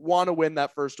 you want to win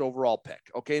that first overall pick.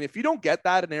 Okay. And if you don't get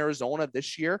that in Arizona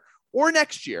this year or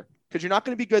next year, because you're not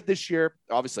going to be good this year,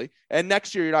 obviously, and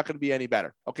next year you're not going to be any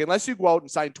better. Okay. Unless you go out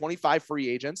and sign 25 free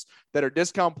agents that are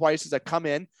discount prices that come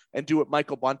in and do what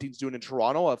Michael Bunting's doing in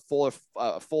Toronto,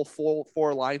 a full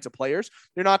 4 lines of players,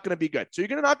 you're not going to be good. So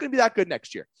you're not going to be that good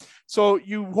next year. So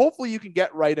hopefully you can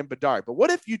get Wright and Bedard. But what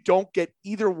if you don't get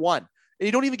either one? And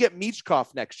you don't even get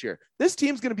Michkov next year. This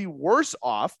team's going to be worse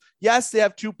off. Yes, they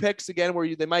have 2 picks again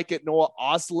where they might get Noah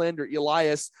Ostlund or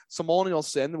Elias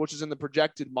Samuelsson, which is in the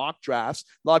projected mock drafts.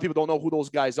 A lot of people don't know who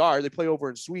those guys are. They play over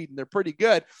in Sweden. They're pretty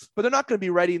good, but they're not going to be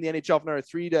ready in the NHL for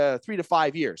another 3 to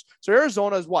 5 years. So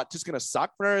Arizona is just going to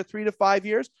suck for another 3 to 5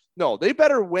 years? No, they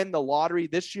better win the lottery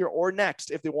this year or next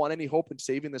if they want any hope in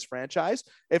saving this franchise.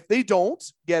 If they don't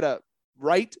get a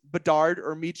Wright, Bedard,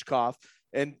 or Michkov,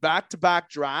 and back-to-back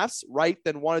drafts, right,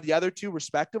 than one of the other two,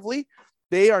 respectively,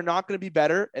 they are not going to be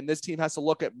better. And this team has to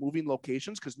look at moving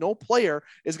locations because no player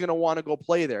is going to want to go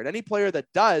play there. And any player that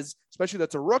does, especially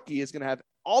that's a rookie, is going to have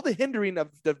all the hindering of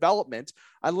development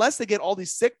unless they get all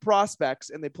these sick prospects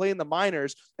and they play in the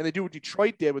minors and they do what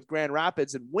Detroit did with Grand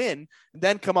Rapids and win and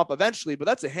then come up eventually. But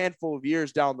that's a handful of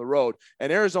years down the road.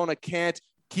 And Arizona can't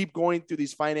keep going through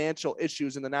these financial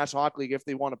issues in the National Hockey League if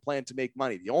they want to plan to make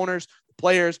money. The owners, the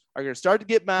players are going to start to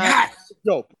get mad. Yes. It's a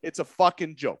joke. It's a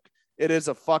fucking joke. It is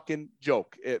a fucking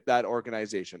joke, that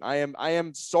organization. I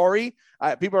am sorry.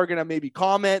 People are going to maybe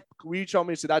comment, reach out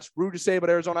me and say that's rude to say about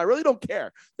Arizona. I really don't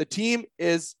care. The team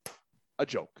is a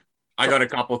joke. I got a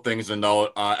couple things to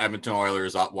note. Edmonton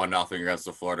Oilers up 1-0 against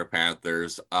the Florida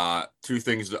Panthers.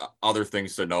 Other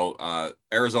things to note.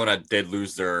 Arizona did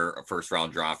lose their first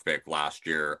round draft pick last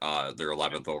year, their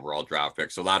 11th overall draft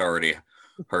pick. So that already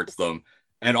hurts them.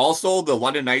 And also the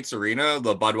London Knights Arena,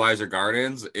 the Budweiser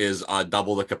Gardens, is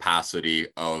double the capacity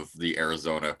of the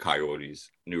Arizona Coyotes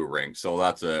new rink. So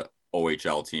that's a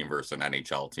OHL team versus an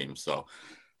NHL team. So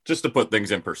just to put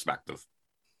things in perspective.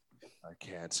 I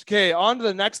can't. Okay, on to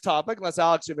the next topic, unless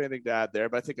Alex, you have anything to add there,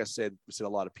 but I think we said a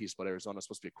lot of peace about Arizona. It's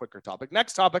supposed to be a quicker topic.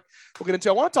 Next topic we'll get into.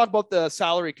 I want to talk about the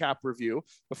salary cap review.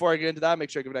 Before I get into that,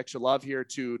 make sure I give an extra love here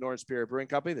to Northern Superior Brewing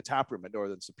Company, the tap room at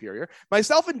Northern Superior.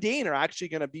 Myself and Dane are actually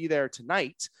going to be there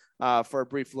tonight for a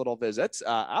brief little visit.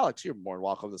 Alex, you're more than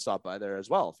welcome to stop by there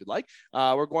as well if you'd like.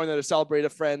 We're going there to celebrate a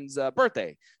friend's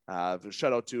birthday.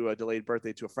 Shout out to a delayed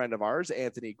birthday to a friend of ours,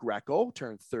 Anthony Greco,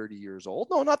 turned 30 years old.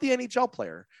 No, not the NHL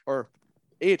player or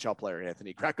AHL player,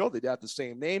 Anthony Greco. They have the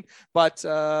same name, but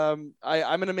I'm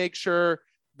going to make sure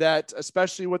that,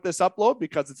 especially with this upload,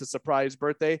 because it's a surprise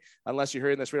birthday, unless you're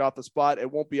hearing this right off the spot,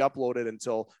 it won't be uploaded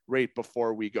until right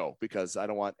before we go, because I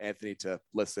don't want Anthony to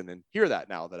listen and hear that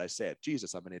now that I say it.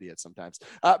 Jesus, I'm an idiot sometimes.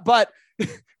 But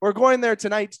we're going there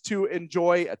tonight to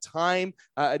enjoy a time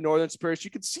at Northern Superior. So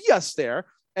you can see us there.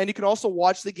 And you can also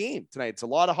watch the game tonight. It's a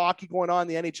lot of hockey going on in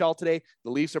the NHL today.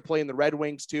 The Leafs are playing the Red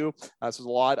Wings too. So there's a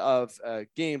lot of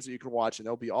games that you can watch, and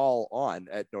they'll be all on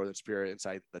at Northern Superior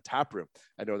inside the tap room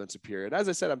at Northern Superior. And as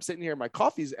I said, I'm sitting here. My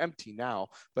coffee's empty now,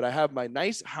 but I have my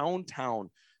nice Hound Town.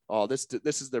 Oh, this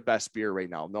is their best beer right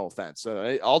now. No offense.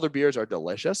 All their beers are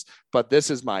delicious, but this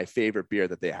is my favorite beer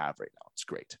that they have right now. It's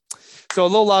great. So a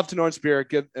little love to Northern Superior,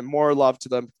 and more love to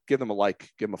them. Give them a like,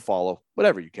 give them a follow,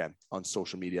 whatever you can on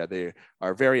social media. They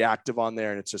are very active on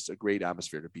there, and it's just a great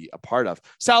atmosphere to be a part of.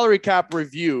 Salary cap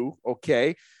review.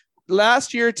 Okay.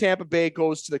 Last year, Tampa Bay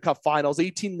goes to the Cup Finals,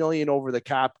 $18 million over the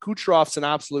cap. Kucherov's an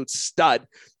absolute stud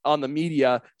on the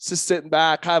media, just sitting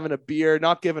back, having a beer,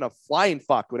 not giving a flying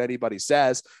fuck what anybody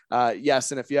says.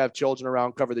 Yes, and if you have children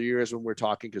around, cover their ears when we're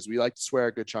talking, because we like to swear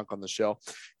a good chunk on the show.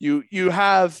 You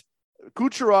have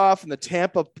Kucherov and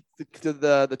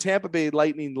the Tampa Bay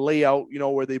Lightning layout,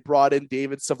 where they brought in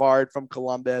David Savard from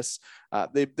Columbus.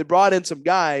 They brought in some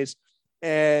guys,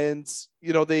 and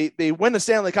they win the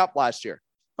Stanley Cup last year.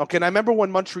 Okay, and I remember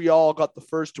when Montreal got the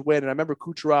first win, and I remember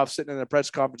Kucherov sitting in a press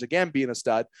conference again, being a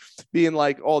stud, being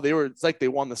like, "Oh, it's like they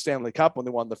won the Stanley Cup when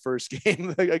they won the first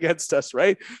game against us,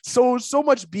 right?" So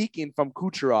much beaking from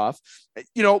Kucherov,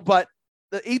 but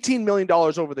the $18 million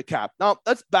over the cap. Now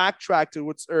let's backtrack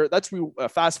to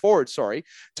fast forward,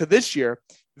 to this year.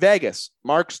 Vegas,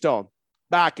 Mark Stone,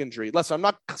 back injury. Listen, I'm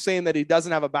not saying that he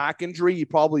doesn't have a back injury. He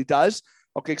probably does.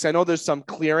 Okay, because I know there's some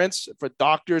clearance for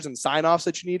doctors and sign-offs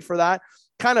that you need for that.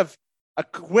 Kind of a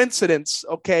coincidence,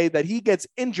 okay, that he gets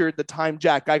injured the time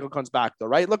Jack Eichel comes back, though,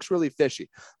 right? It looks really fishy.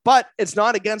 But it's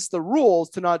not against the rules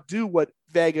to not do what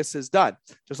Vegas has done.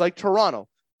 Just like Toronto.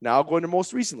 Now going to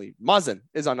most recently, Muzzin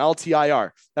is on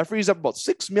LTIR. That frees up about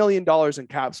 $6 million in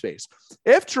cap space.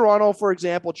 If Toronto, for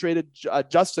example, traded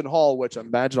Justin Hall, which I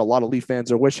imagine a lot of Leaf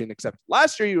fans are wishing, except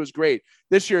last year he was great.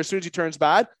 This year, as soon as he turns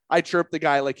bad, I chirp the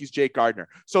guy like he's Jake Gardner.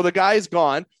 So the guy is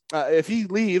gone. If he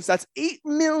leaves, that's $8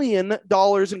 million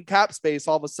in cap space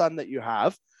all of a sudden that you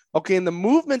have. Okay, and the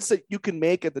movements that you can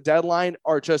make at the deadline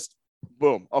are just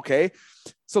boom. Okay,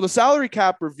 so the salary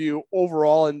cap review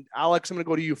overall, and Alex, I'm going to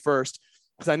go to you first,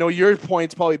 because I know your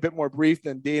point's probably a bit more brief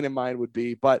than Dane and mine would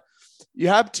be, but you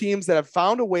have teams that have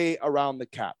found a way around the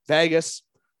cap. Vegas,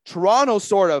 Toronto,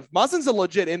 sort of. Muzzin's a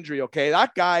legit injury, okay?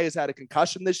 That guy has had a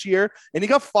concussion this year, and he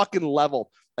got fucking leveled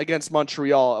against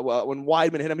Montreal when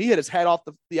Weidman hit him. He hit his head off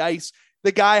the ice.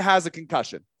 The guy has a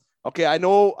concussion. Okay, I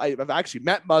know I've actually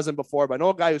met Muzzin before, but I know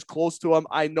a guy who's close to him.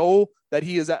 I know that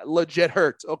he is legit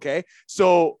hurt, okay?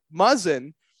 So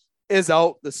Muzzin is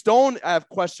out. The Stone, I have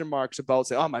question marks about,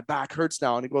 say, oh, my back hurts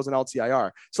now, and he goes on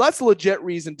LTIR. So that's a legit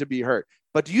reason to be hurt.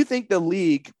 But do you think the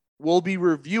league will be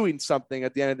reviewing something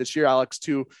at the end of this year, Alex,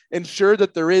 to ensure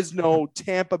that there is no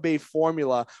Tampa Bay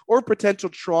formula or potential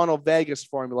Toronto Vegas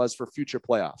formulas for future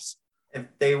playoffs? If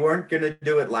they weren't going to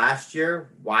do it last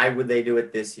year, why would they do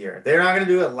it this year? They're not going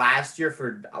to do it last year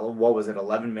for, what was it,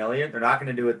 $11 million? They're not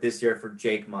going to do it this year for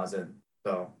Jake Muzzin.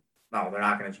 So, no, they're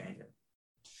not going to change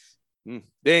it.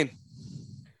 Dane?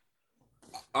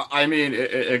 I mean,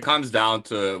 it comes down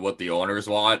to what the owners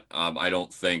want. I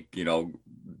don't think,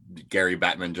 Gary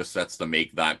Bettman just sets to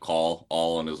make that call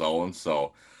all on his own.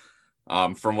 So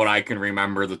from what I can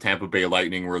remember, the Tampa Bay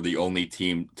Lightning were the only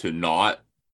team to not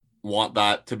want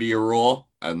that to be a rule,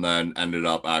 and then ended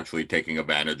up actually taking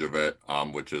advantage of it,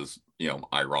 which is,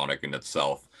 ironic in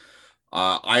itself.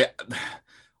 I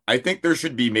think there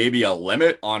should be maybe a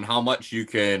limit on how much you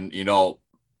can,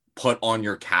 put on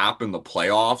your cap in the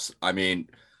playoffs. I mean,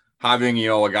 having,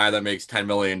 a guy that makes $10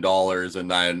 million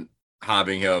and then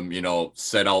having him,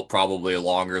 sit out probably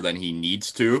longer than he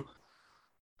needs to,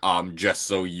 just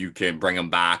so you can bring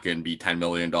him back and be $10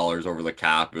 million over the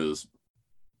cap is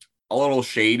a little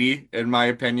shady, in my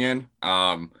opinion.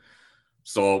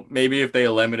 So maybe if they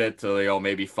limit it to,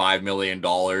 maybe $5 million,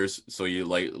 so you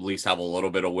like at least have a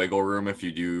little bit of wiggle room if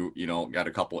you do, get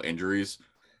a couple injuries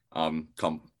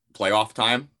come playoff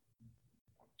time.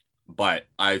 But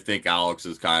I think Alex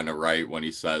is kind of right when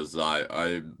he says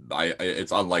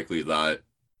it's unlikely that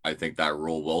I think that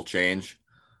rule will change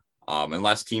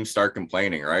unless teams start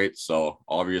complaining, right? So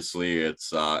obviously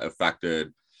it's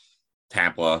affected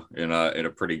Tampa in a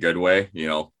pretty good way,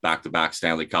 back-to-back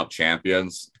Stanley Cup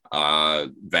champions.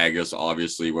 Vegas,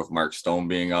 obviously, with Mark Stone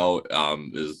being out,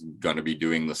 is going to be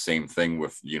doing the same thing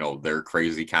with, their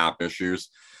crazy cap issues.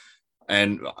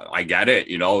 And I get it,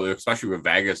 especially with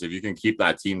Vegas, if you can keep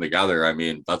that team together, I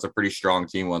mean, that's a pretty strong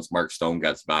team once Mark Stone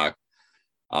gets back.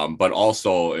 But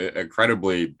also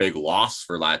incredibly big loss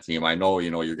for that team. I know,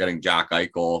 you're getting Jack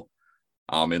Eichel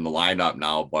in the lineup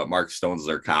now, but Mark Stone's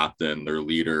their captain, their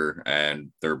leader,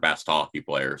 and their best hockey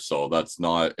player. So that's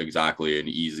not exactly an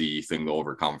easy thing to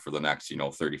overcome for the next,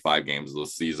 35 games of the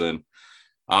season.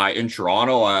 In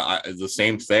Toronto, the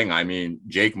same thing. I mean,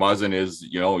 Jake Muzzin is,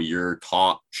 your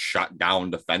top shutdown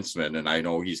defenseman. And I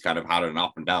know he's kind of had an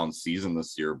up and down season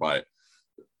this year, but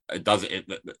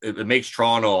it makes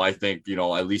Toronto, I think,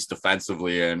 at least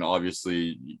defensively, and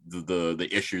obviously the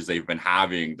issues they've been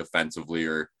having defensively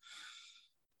are,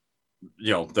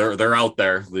 they're out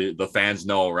there. The fans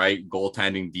know, right?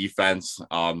 Goaltending, defense,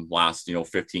 last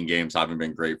 15 games haven't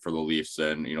been great for the Leafs,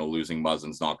 and losing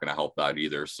Muzzin's not going to help that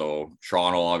either. So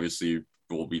Toronto obviously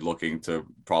will be looking to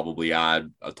probably add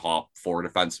a top 4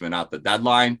 defenseman at the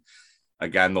deadline.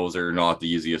 Again, those are not the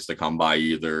easiest to come by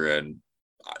either. And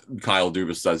Kyle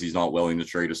Dubas says he's not willing to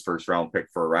trade his first round pick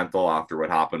for a rental after what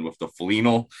happened with the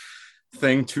Foligno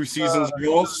thing 2 seasons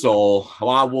ago. So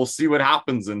we'll see what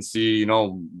happens and see,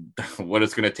 what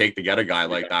it's going to take to get a guy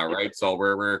like that, right? So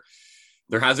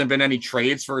there hasn't been any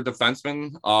trades for a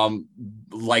defenseman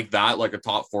like that, like a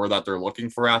top 4 that they're looking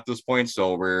for at this point.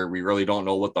 So we really don't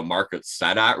know what the market's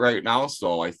set at right now.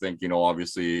 So I think,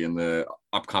 obviously in the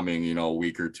upcoming,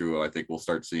 week or two, I think we'll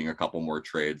start seeing a couple more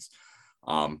trades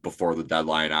before the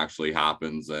deadline actually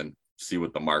happens and see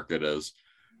what the market is.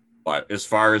 But as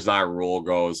far as that rule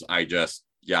goes, I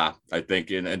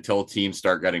think until teams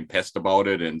start getting pissed about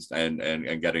it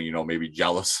and getting, maybe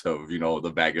jealous of, the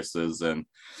Vegases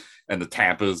and the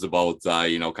Tampas about,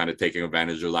 kind of taking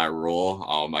advantage of that rule,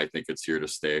 I think it's here to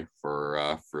stay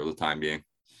for the time being.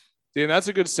 And that's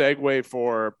a good segue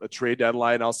for a trade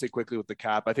deadline. I'll say quickly with the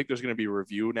cap. I think there's going to be a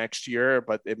review next year,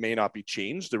 but it may not be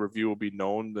changed. The review will be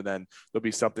known, and then there'll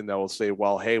be something that will say,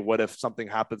 well, hey, what if something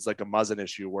happens like a Muzzin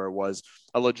issue where it was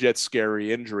a legit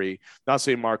scary injury? Not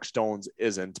saying Mark Stone's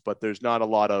isn't, but there's not a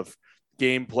lot of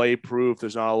gameplay proof.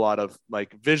 There's not a lot of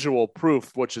like visual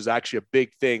proof, which is actually a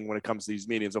big thing when it comes to these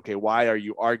meetings. Okay, why are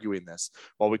you arguing this?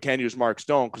 Well, we can't use Mark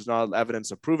Stone because not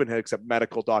evidence of proven hit except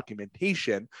medical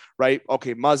documentation, right?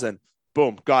 Okay, Muzzin,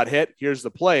 boom, got hit. Here's the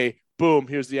play. Boom,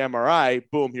 here's the MRI.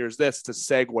 Boom, here's this to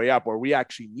segue up where we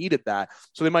actually needed that.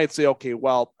 So they might say, okay,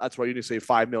 well, that's why you need to say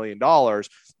 $5 million.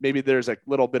 Maybe there's a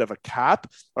little bit of a cap,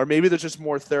 or maybe there's just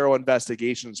more thorough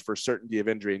investigations for certainty of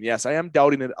injury. And yes, I am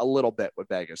doubting it a little bit with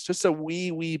Vegas, just a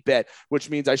wee bit,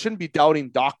 which means I shouldn't be doubting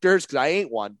doctors because I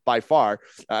ain't one by far.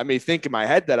 I may think in my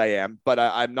head that I am, but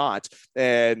I'm not.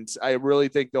 And I really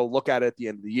think they'll look at it at the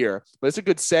end of the year. But it's a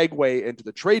good segue into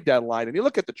the trade deadline. And you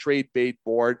look at the trade bait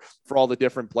board for all the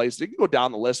different places. You can go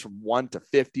down the list from 1 to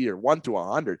 50 or 1 to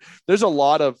 100. There's a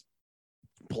lot of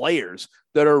players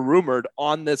that are rumored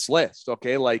on this list.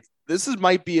 Okay. Like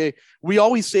might be we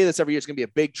always say this every year. It's going to be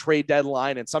a big trade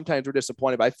deadline. And sometimes we're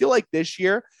disappointed, but I feel like this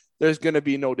year there's going to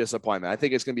be no disappointment. I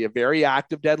think it's going to be a very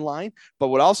active deadline. But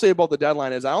what I'll say about the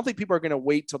deadline is I don't think people are going to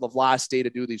wait till the last day to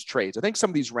do these trades. I think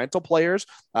some of these rental players,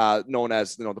 known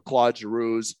as the Claude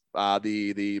Giroux,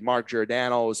 the Mark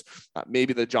Giordano's,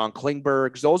 maybe the John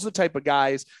Klingbergs, those are the type of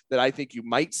guys that I think you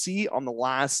might see on the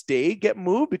last day get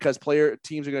moved because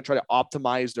teams are going to try to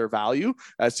optimize their value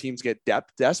as teams get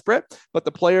desperate. But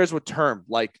the players with term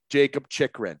like Jacob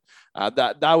Chikrin,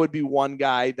 that would be one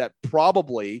guy that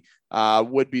probably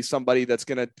would be somebody that's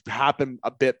going to happen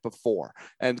a bit before.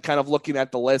 And kind of looking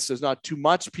at the list, there's not too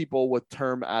much people with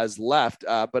term as left,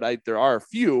 but there are a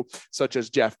few, such as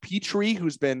Jeff Petrie,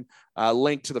 who's been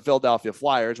linked to the Philadelphia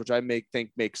Flyers, which I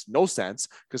think makes no sense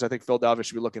because I think Philadelphia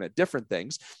should be looking at different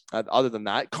things. Other than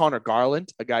that, Connor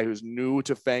Garland, a guy who's new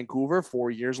to Vancouver,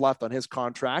 4 years left on his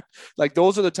contract. Like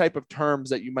those are the type of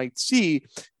terms that you might see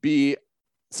be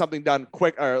something done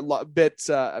quick or a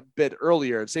bit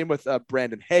earlier. Same with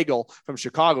Brandon Hagel from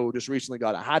Chicago, who just recently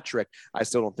got a hat trick. I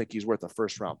still don't think he's worth a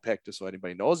first round pick, just so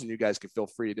anybody knows. And you guys can feel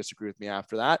free to disagree with me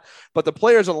after that. But the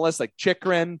players on the list like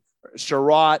Chikrin,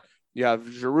 Sherratt, You have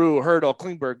Giroux, Hurdle,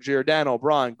 Klingberg, Giordano,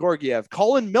 Braun, Gorgiev.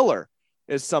 Colin Miller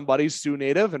is somebody, Sioux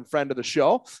native and friend of the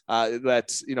show,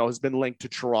 that, has been linked to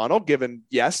Toronto, given,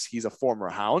 yes, he's a former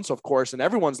Hound. So, of course, and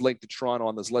everyone's linked to Toronto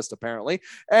on this list, apparently.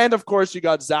 And, of course, you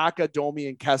got Zacha, Domi,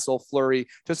 and Kessel, Fleury,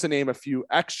 just to name a few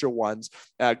extra ones.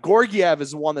 Gorgiev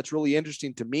is one that's really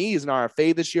interesting to me. He's an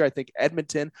RFA this year. I think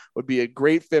Edmonton would be a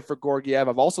great fit for Gorgiev.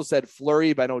 I've also said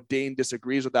Fleury, but I know Dane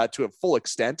disagrees with that to a full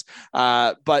extent.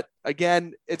 But,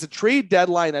 again, it's a trade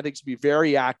deadline I think to be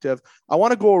very active. I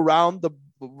want to go around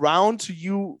to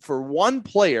you for one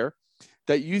player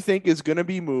that you think is going to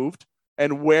be moved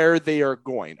and where they are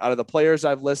going. Out of the players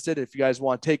I've listed, if you guys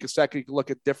want to take a second to look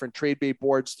at different trade bait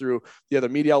boards through the other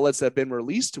media outlets that have been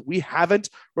released. We haven't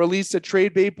released a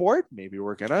trade bait board. Maybe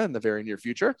we're going to in the very near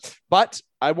future. But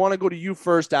I want to go to you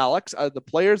first, Alex. Out of the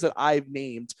players that I've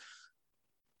named,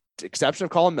 exception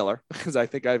of Colin Miller, because I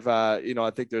think I've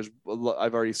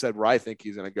already said where I think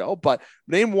he's going to go. But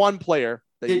name one player.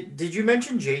 Did you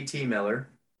mention JT Miller?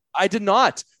 I did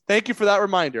not. Thank you for that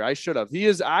reminder. I should have. He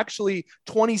is actually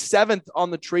 27th on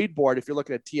the trade board if you're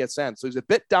looking at TSN. So he's a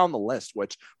bit down the list,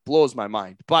 which blows my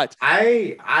mind. But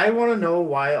I want to know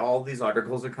why all these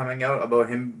articles are coming out about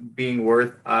him being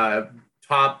worth a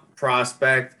top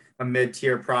prospect, a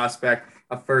mid-tier prospect,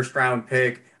 a first-round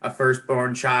pick, a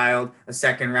firstborn child, a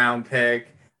second-round pick,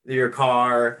 your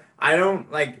car.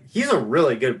 He's a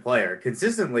really good player,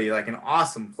 consistently an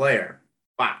awesome player.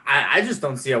 I just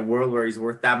don't see a world where he's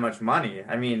worth that much money.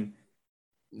 I mean,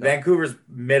 no. Vancouver's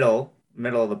middle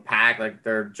of the pack.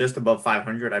 They're just above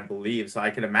 500, I believe. So I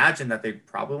can imagine that they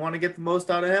probably want to get the most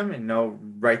out of him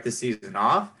and, write the season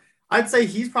off. I'd say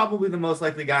he's probably the most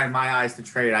likely guy in my eyes to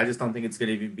trade. I just don't think it's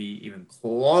going to be even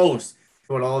close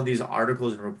to what all of these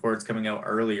articles and reports coming out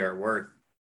early are worth.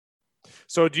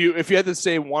 So if you had to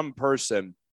say one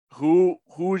person, who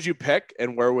would you pick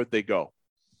and where would they go?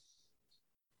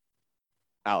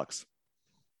 Alex.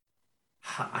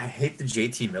 I hate the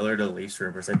JT Miller to Leafs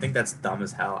rumors. I think that's dumb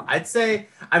as hell. I'd say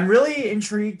I'm really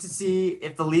intrigued to see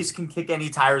if the Leafs can kick any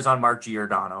tires on Mark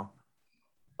Giordano.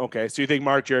 Okay, so you think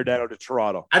Mark Giordano to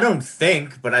Toronto? I don't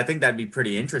think, but I think that'd be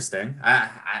pretty interesting.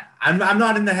 I'm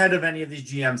not in the head of any of these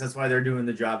GMs. That's why they're doing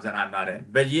the jobs that I'm not in.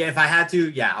 But yeah, if I had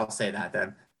to, I'll say that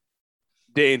then.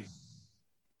 Dane.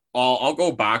 I'll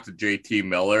go back to JT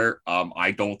Miller.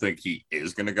 I don't think he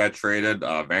is going to get traded.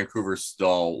 Vancouver's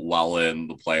still well in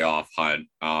the playoff hunt.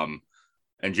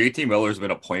 And JT Miller's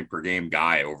been a point per game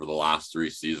guy over the last 3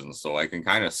 seasons. So I can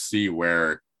kind of see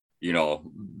where,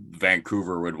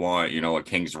 Vancouver would want, a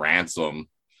king's ransom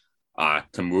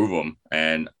to move him.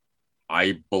 And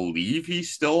I believe he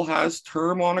still has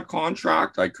term on a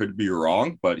contract. I could be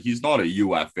wrong, but he's not a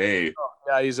UFA.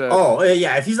 Yeah, he's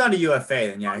if he's not a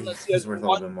UFA, then he's worth a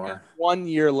little bit more. 1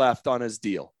 year left on his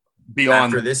deal. Beyond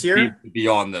after this year?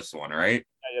 Beyond this one, right?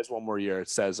 Yeah, he has 1 more year. It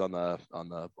says on the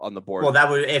board. Well, that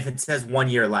would, if it says 1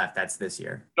 year left, that's this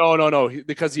year. No,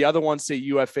 because the other ones say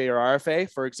UFA or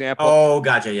RFA, for example. Oh,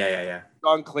 gotcha. Yeah.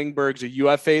 John Klingberg's a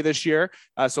UFA this year.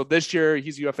 So this year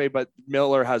he's UFA, but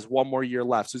Miller has 1 more year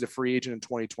left. So he's a free agent in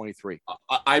 2023.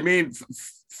 I mean,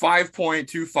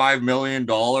 $5.25 million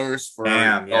for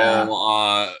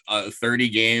 30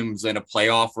 games and a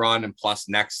playoff run, and plus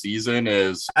next season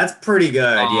that's pretty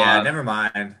good. Never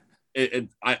mind.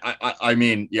 I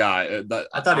mean, yeah.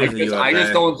 I thought it was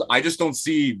I just don't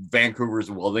see Vancouver's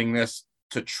willingness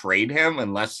to trade him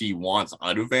unless he wants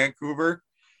out of Vancouver.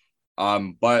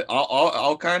 But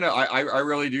I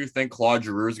really do think Claude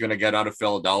Giroux is going to get out of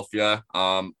Philadelphia.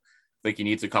 I think he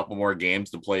needs a couple more games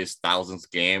to play his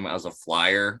 1,000th game as a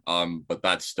Flyer. But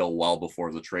that's still well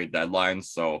before the trade deadline.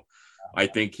 So I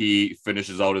think he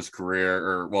finishes out his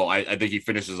career, I think he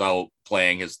finishes out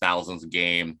playing his 1,000th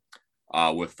game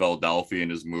with Philadelphia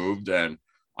and is moved. And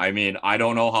I mean, I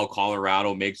don't know how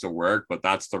Colorado makes it work, but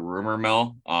that's the rumor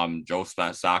mill. Joe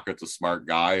Sackett's a smart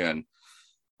guy, and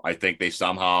I think they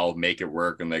somehow make it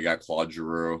work, and they got Claude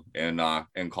Giroux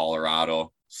in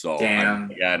Colorado. So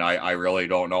I really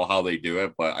don't know how they do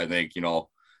it, but I think,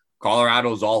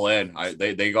 Colorado's all in.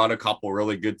 They got a couple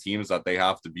really good teams that they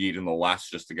have to beat in the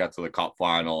West just to get to the Cup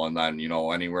final. And then,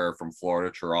 anywhere from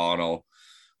Florida, Toronto,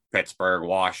 Pittsburgh,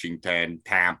 Washington,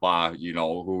 Tampa,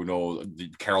 who knows,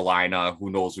 Carolina,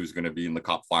 who knows who's going to be in the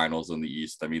Cup finals in the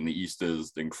East. I mean, the East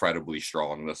is incredibly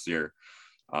strong this year.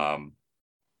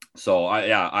 So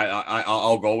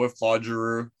I'll go with Claude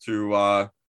Giroux to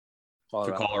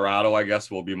Colorado, I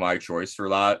guess, will be my choice for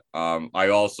that. I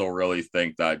also really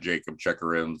think that Jacob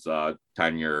Chikarin's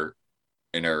tenure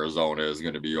in Arizona is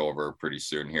going to be over pretty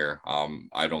soon here.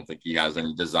 I don't think he has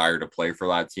any desire to play for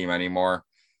that team anymore.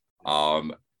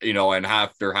 and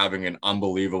after having an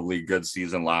unbelievably good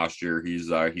season last year,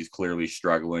 he's clearly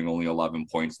struggling. Only 11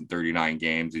 points in 39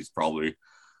 games. He's probably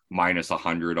minus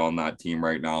 100 on that team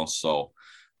right now. So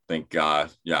I think, a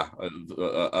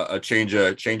change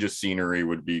of scenery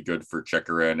would be good for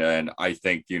Chychrun. And I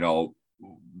think,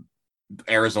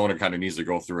 Arizona kind of needs to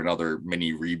go through another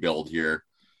mini rebuild here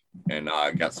and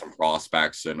get some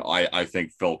prospects. And I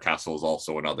think Phil Kessel is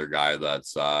also another guy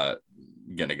that's going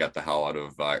to get the hell out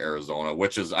of Arizona,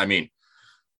 which is,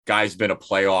 guy's been a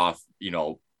playoff,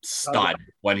 stud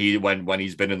when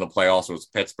he's been in the playoffs with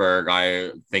Pittsburgh.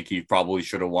 I think he probably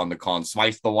should have won the Conn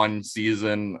Smythe the one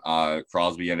season.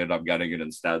 Crosby ended up getting it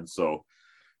instead. So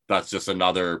that's just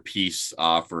another piece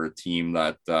for a team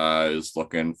that is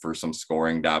looking for some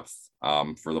scoring depth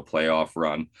for the playoff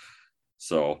run.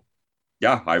 So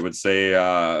yeah, I would say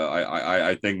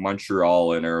I think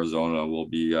Montreal and Arizona will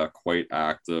be quite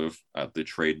active at the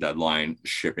trade deadline,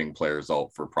 shipping players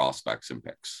out for prospects and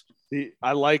picks.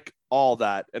 I like all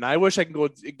that. And I wish I can go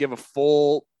give a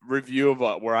full review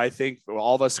of where I think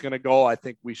all of us are going to go. I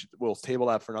think we'll table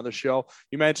that for another show.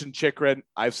 You mentioned Chychrun.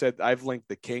 I've linked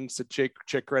the Kings to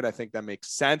Chychrun. I think that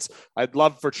makes sense. I'd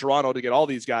love for Toronto to get all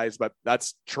these guys, but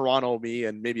that's Toronto, me,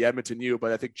 and maybe Edmonton, you.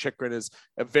 But I think Chychrun is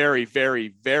a very,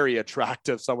 very, very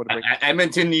attractive someone to bring.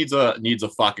 Edmonton needs a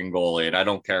fucking goalie, and I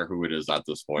don't care who it is at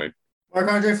this point.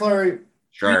 Marc-Andre Fleury.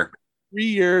 Sure. 3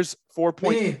 years, 4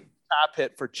 points. Top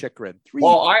hit for Chychrun.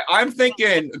 Well, I'm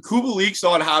thinking Kubalik's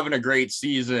not having a great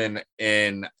season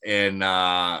in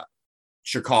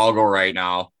Chicago right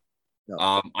now.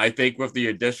 No. I think with the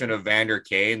addition of Vander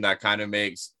Kane, that kind of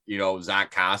makes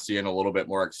Zach Kassian a little bit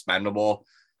more expendable.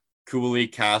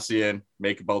 Kubalik, Kassian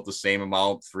make about the same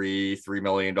amount, $3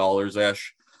 million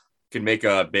ish. Can make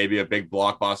a big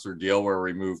blockbuster deal where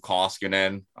we move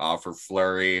Koskinen for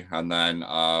Fleury and then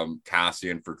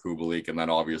Kassian for Kubalik. And then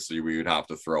obviously we would have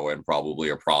to throw in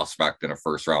probably a prospect and a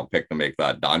first round pick to make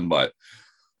that done, but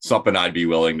something I'd be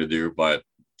willing to do. But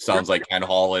sounds like Ken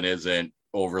Holland isn't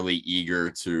overly eager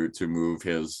to move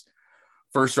his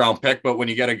first round pick. But when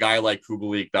you get a guy like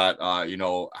Kubalik that,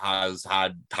 has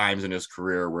had times in his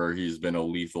career where he's been a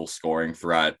lethal scoring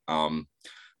threat,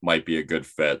 might be a good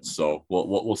fit. So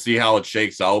we'll see how it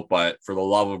shakes out. But for the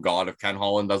love of God, if Ken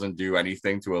Holland doesn't do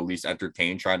anything to at least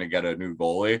entertain trying to get a new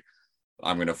goalie,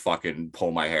 I'm going to fucking pull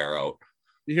my hair out.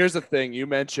 Here's the thing. You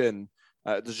mentioned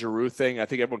the Giroux thing. I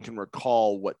think everyone can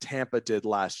recall what Tampa did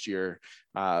last year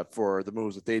for the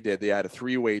moves that they did. They had a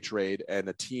 3-way trade and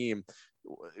a team.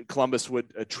 Columbus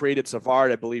would traded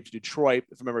Savard, I believe, to Detroit,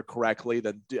 if I remember correctly.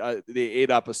 Then they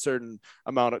ate up a certain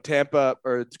amount of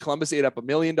Columbus ate up $1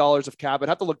 million of cap. I'd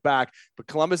have to look back, but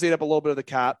Columbus ate up a little bit of the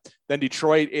cap. Then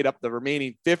Detroit ate up the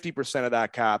remaining 50% of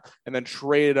that cap and then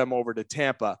traded them over to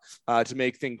Tampa to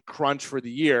make things crunch for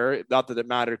the year. Not that it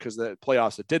mattered because the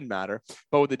playoffs, it didn't matter.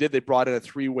 But what they did, they brought in a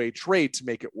 3-way trade to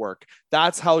make it work.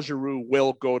 That's how Giroux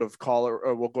will go to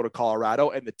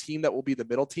Colorado, and the team that will be the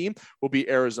middle team will be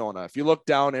Arizona. If you look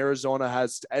down,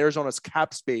 Arizona's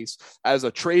cap space as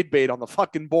a trade bait on the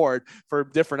fucking board for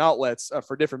different outlets,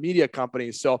 for different media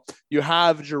companies. So you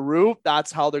have Giroux.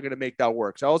 That's how they're going to make that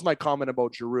work. So that was my comment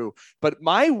about Giroux. But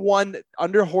my one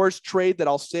underhorse trade that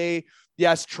I'll say,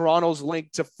 yes, Toronto's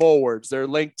linked to forwards. They're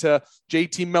linked to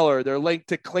JT Miller. They're linked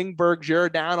to Klingberg,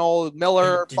 Giordano,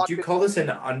 Miller. Did you call this an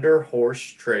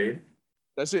underhorse trade?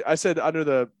 I said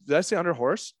did I say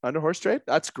underhorse trade?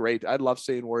 That's great. I love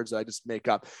saying words that I just make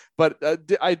up, but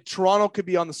Toronto could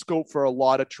be on the scope for a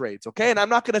lot of trades. Okay. And I'm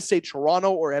not going to say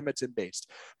Toronto or Edmonton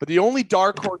based, but the only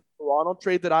dark horse Toronto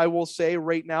trade that I will say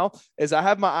right now is I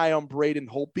have my eye on Braden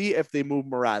Holtby if they move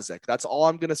Mrazek. That's all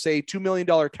I'm going to say. $2 million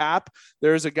cap.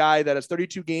 There's a guy that has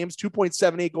 32 games,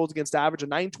 2.78 goals against average, a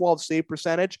 912 save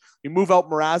percentage. You move out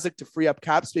Mrazek to free up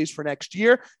cap space for next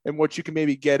year, and what you can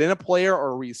maybe get in a player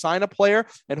or re-sign a player,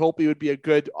 and Holtby would be a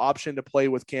good option to play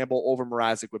with Campbell over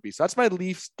Mrazek would be. So that's my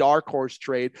Leafs dark horse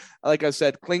trade. Like I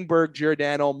said, Klingberg,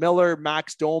 Giordano, Miller,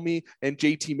 Max Domi, and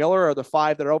JT Miller are the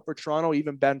 5 that are out for Toronto,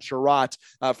 even Ben Chiarot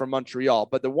from Montreal.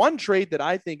 But the one trade that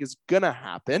I think is going to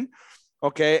happen,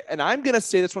 okay, and I'm going to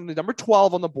say this one, number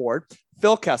 12 on the board,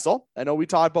 Phil Kessel. I know we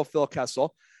talked about Phil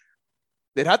Kessel.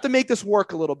 They'd have to make this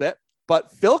work a little bit,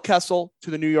 but Phil Kessel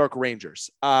to the New York Rangers.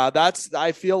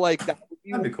 I feel like that'd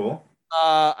be cool.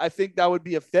 I think that would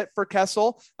be a fit for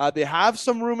Kessel. They have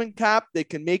some room in cap. They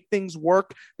can make things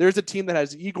work. There's a team that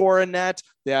has Igor in net.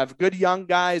 They have good young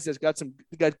guys. They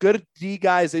got good D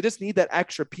guys. They just need that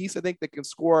extra piece. I think they can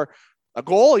score a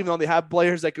goal, even though they have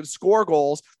players that can score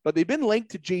goals, but they've been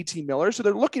linked to JT Miller. So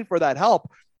they're looking for that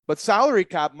help, but salary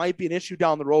cap might be an issue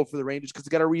down the road for the Rangers because they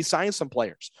got to re-sign some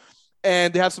players.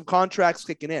 and they have some contracts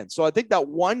kicking in. So I think that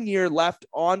 1 year left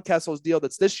on Kessel's deal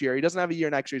that's this year. He doesn't have a year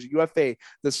next year. He's a UFA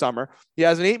this summer. He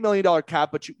has an $8 million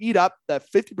cap, but you eat up that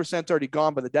 50% already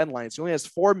gone by the deadline. So he only has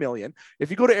 $4 million. If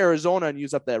you go to Arizona and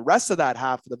use up the rest of that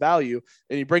half of the value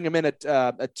and you bring him in at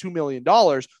 $2 million,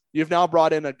 you've now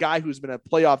brought in a guy who's been a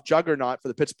playoff juggernaut for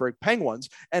the Pittsburgh Penguins.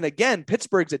 And again,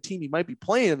 Pittsburgh's a team you might be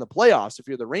playing in the playoffs if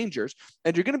you're the Rangers,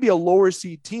 and you're going to be a lower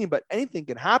seed team, but anything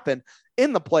can happen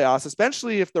in the playoffs,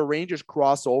 especially if the Rangers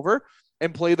cross over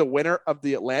and play the winner of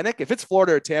the Atlantic. If it's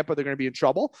Florida or Tampa, they're going to be in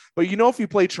trouble. But if you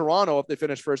play Toronto, if they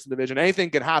finish first in the division, anything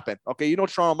can happen. Okay,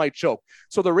 Toronto might choke.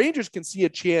 So the Rangers can see a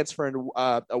chance for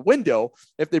a window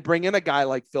if they bring in a guy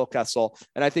like Phil Kessel.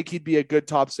 And I think he'd be a good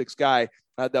top 6 guy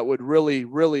that would really,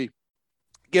 really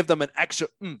give them an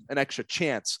extra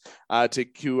chance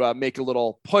to make a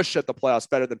little push at the playoffs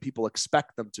better than people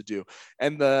expect them to do.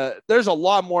 And there's a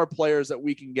lot more players that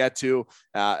we can get to.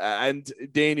 And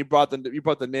Dane, you brought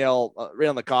the nail right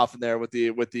on the coffin there with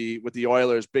the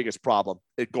Oilers' biggest problem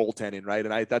at goaltending, right?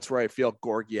 And that's where I feel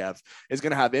Georgiev is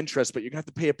going to have interest, but you're going to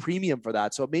have to pay a premium for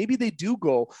that. So maybe they do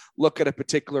go look at a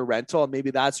particular rental, and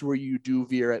maybe that's where you do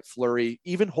veer at Fleury,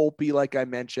 even Holtby, like I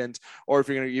mentioned, or if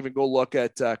you're going to even go look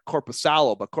at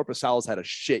Korpisalo. But Korpisalo's had a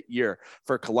shit year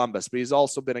for Columbus, but he's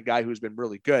also been a guy who's been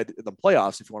really good in the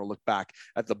playoffs. If you want to look back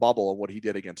at the bubble and what he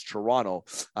did against Toronto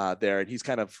there, and he's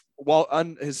kind of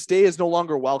his stay is no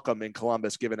longer welcome in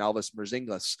Columbus, given Elvis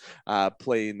Merzinglis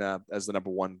playing as the number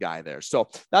 1 guy there. So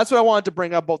that's what I wanted to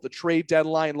bring up about the trade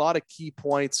deadline. A lot of key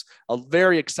points, a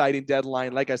very exciting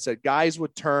deadline. Like I said, guys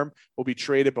with term will be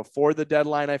traded before the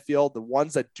deadline. I feel the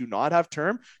ones that do not have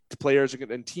term, the players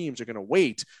and teams are going to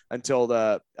wait until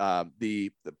that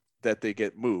they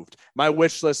get moved. My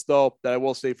wish list, though, that I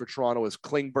will say for Toronto is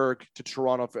Klingberg to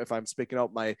Toronto. If I'm speaking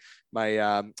out my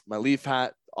Leaf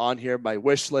hat on here, my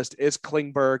wish list is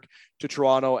Klingberg to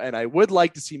Toronto, and I would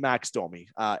like to see Max Domi,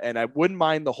 and I wouldn't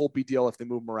mind the Holtby deal if they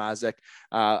move Mrazek.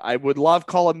 I would love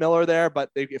Colin Miller there, but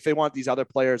if they want these other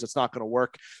players, it's not going to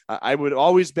work. I would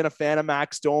always been a fan of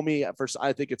Max Domi. First,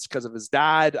 I think it's because of his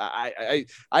dad. I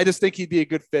just think he'd be a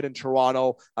good fit in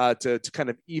Toronto to kind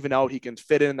of even out. He can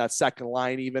fit in that second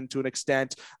line even to an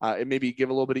extent, and maybe give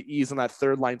a little bit of ease on that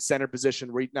third line center position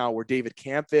right now where David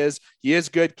Kampf is. He is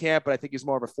good, Kampf, but I think he's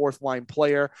more of a fourth line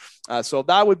player. So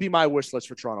that would be my wish list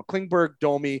for Toronto. Klingberg,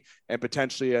 Domi, and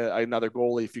potentially another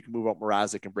goalie if you can move up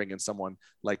Mrazek and bring in someone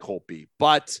like Holtby.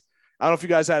 But I don't know if you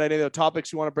guys had any other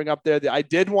topics you want to bring up there. I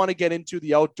did want to get into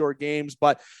the outdoor games,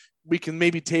 but we can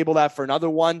maybe table that for another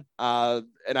one. And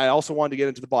I also wanted to get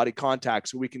into the body contact,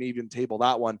 so we can even table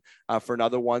that one for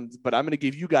another one. But I'm going to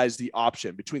give you guys the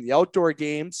option between the outdoor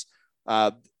games,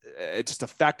 just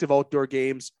effective outdoor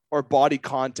games, or body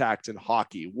contact in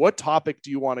hockey. What topic do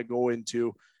you want to go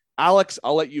into? Alex,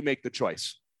 I'll let you make the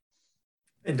choice.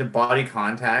 Into body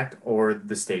contact or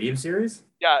the stadium series?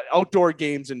 Yeah, outdoor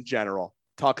games in general.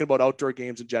 Talking about outdoor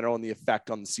games in general and the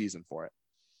effect on the season for it.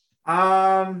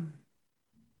 I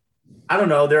don't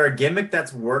know. They're a gimmick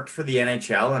that's worked for the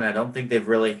NHL, and I don't think they've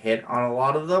really hit on a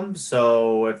lot of them.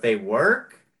 So if they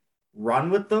work, run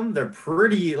with them. They're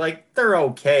pretty, they're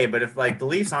okay. But if, the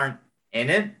Leafs aren't in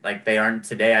it, they aren't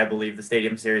today, I believe the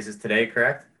stadium series is today,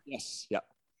 correct? Yes. Yeah.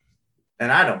 Then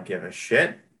I don't give a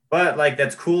shit. But,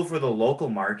 that's cool for the local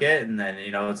market. And then,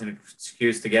 it's an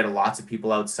excuse to get lots of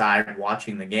people outside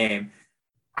watching the game.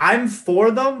 I'm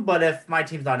for them, but if my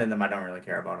team's not in them, I don't really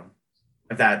care about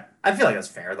them. I feel like that's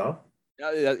fair, though.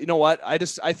 You know what? I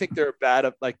think they're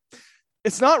bad.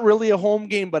 It's not really a home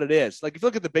game, but it is. If you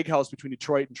look at the big house between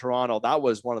Detroit and Toronto, that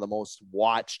was one of the most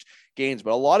watched games.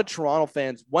 But a lot of Toronto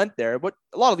fans went there, but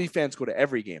a lot of Leaf fans go to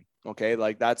every game. Okay.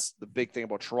 That's the big thing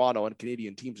about Toronto and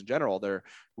Canadian teams in general. Their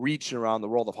reach around the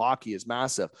world of hockey is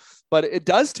massive, but it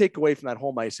does take away from that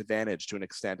home ice advantage to an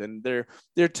extent. And they're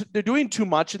doing too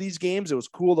much of these games. It was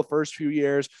cool the first few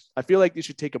years. I feel like they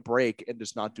should take a break and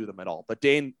just not do them at all. But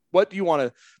Dane, what do you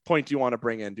want to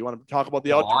bring in? Do you want to talk about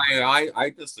the outdoor?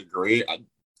 I disagree.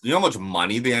 You know how much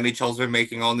money the NHL's been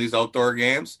making on these outdoor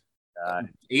games?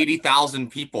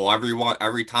 80,000 people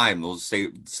every time those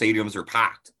stadiums are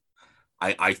packed.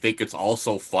 I think it's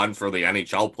also fun for the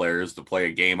NHL players to play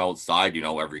a game outside,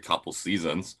 every couple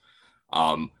seasons.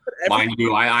 Mind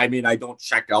you, I don't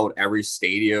check out every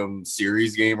stadium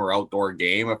series game or outdoor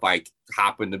game. If I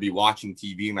happen to be watching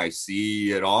TV and I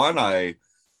see it on,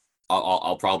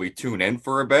 I'll probably tune in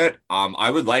for a bit. I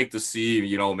would like to see,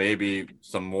 maybe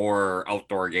some more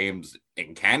outdoor games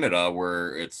in Canada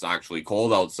where it's actually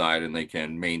cold outside and they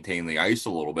can maintain the ice a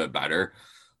little bit better.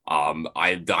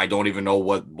 I don't even know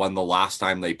when the last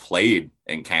time they played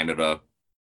in Canada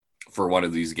for one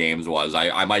of these games was.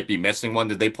 I might be missing one.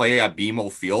 Did they play at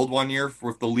BMO Field one year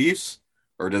with the Leafs?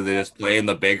 Or did they just play in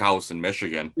the big house in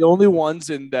Michigan? The only ones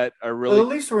in that are Well, really the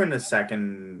Leafs were in the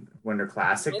second Winter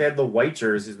Classic. They had the white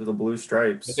jerseys with the blue Did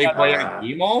stripes. they play at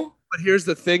BMO? But here's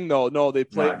the thing, though. No, they No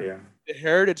play. idea. The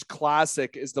Heritage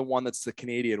Classic is the one that's the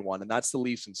Canadian one, and that's the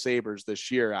Leafs and Sabres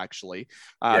this year, actually.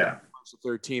 Yeah. The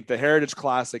 13th. The Heritage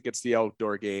Classic, it's the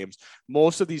outdoor games.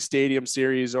 Most of these stadium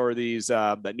series or these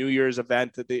that New Year's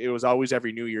event, it was always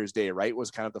every New Year's Day, right?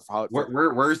 Was kind of the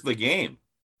Where's the game?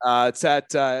 It's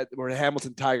at where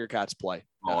Hamilton Tiger Cats play.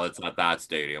 Oh, it's at that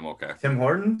stadium. Okay. Tim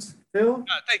Hortons, Phil?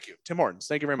 Thank you. Tim Hortons.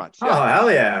 Thank you very much. Oh,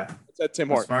 hell yeah. It's at Tim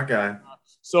Hortons. Smart guy.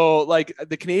 So like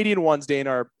the Canadian ones, Dane,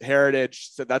 are Heritage.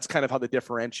 So that's kind of how they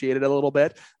differentiate it a little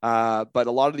bit. But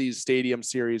a lot of these stadium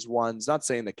series ones, not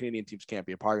saying that Canadian teams can't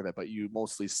be a part of it, but you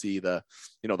mostly see the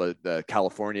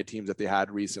California teams that they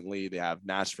had recently. They have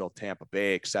Nashville, Tampa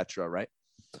Bay, etc. Right?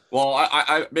 Well,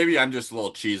 I maybe I'm just a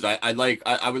little cheesed.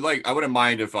 I wouldn't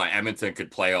mind if Edmonton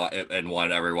could play in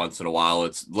one every once in a while.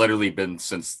 It's literally been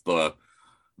since the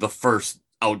first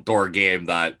outdoor game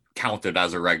that counted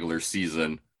as a regular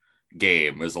season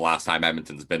game is the last time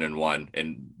Edmonton's been in one,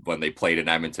 and when they played in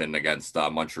Edmonton against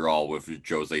Montreal with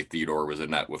Jose Theodore was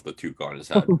in net with the toque on his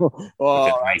head.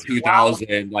 Like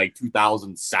 2000, like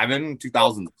 2007,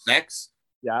 2006.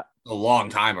 Yeah, a long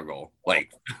time ago.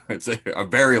 Like it's a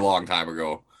very long time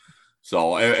ago.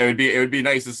 So it would be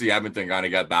nice to see Edmonton kind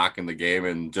of get back in the game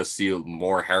and just see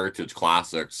more Heritage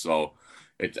Classics. So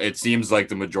it seems like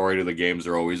the majority of the games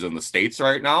are always in the States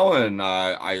right now, and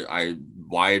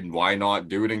why not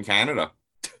do it in Canada?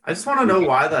 I just want to know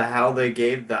why the hell they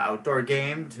gave the outdoor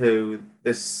game to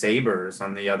the Sabres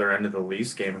on the other end of the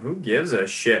Leafs game. Who gives a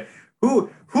shit? Who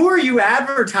are you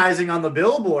advertising on the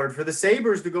billboard for the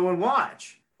Sabres to go and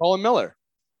watch? Colin Miller.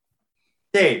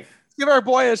 Dave.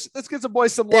 Let's give the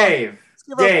boys some love.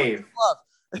 Dave.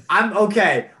 I'm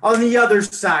okay. On the other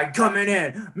side, coming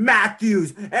in,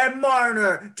 Matthews and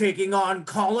Marner taking on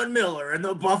Colin Miller and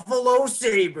the Buffalo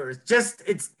Sabres. Just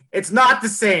it's not the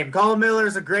same. Colin Miller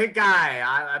is a great guy.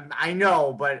 I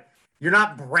know, but you're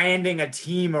not branding a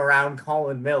team around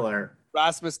Colin Miller.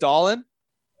 Rasmus Dahlin.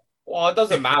 Well, it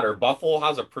doesn't matter. Buffalo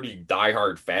has a pretty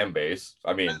diehard fan base.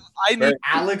 I mean, I need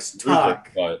Alex Tuck.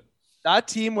 But that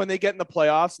team, when they get in the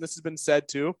playoffs, and this has been said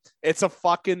too, it's a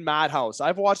fucking madhouse.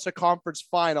 I've watched a conference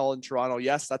final in Toronto.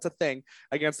 Yes, that's a thing,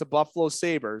 against the Buffalo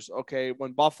Sabres. Okay,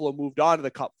 when Buffalo moved on to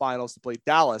the Cup Finals to play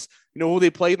Dallas, you know who they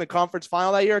played in the conference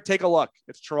final that year? Take a look.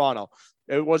 It's Toronto.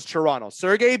 It was Toronto.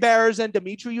 Sergei Berezin,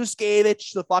 Dmitry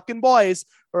Yushkevich, the fucking boys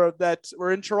that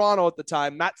were in Toronto at the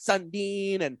time. Matt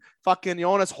Sundin and fucking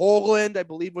Jonas Hoagland, I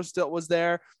believe, was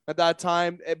there at that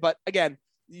time. But again,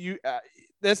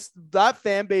 that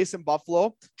fan base in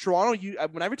Buffalo, Toronto,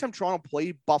 every time Toronto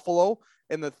played Buffalo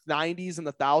in the 90s and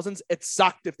the thousands, it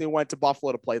sucked if they went to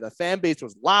Buffalo to play. The fan base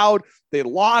was loud. They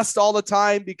lost all the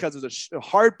time because it was a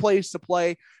hard place to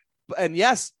play. And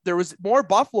yes, there was more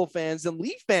Buffalo fans than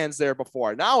Leaf fans there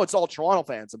before. Now it's all Toronto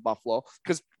fans in Buffalo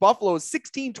because Buffalo is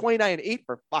 16, 29, and 8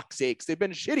 for fuck's sakes. They've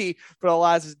been shitty for the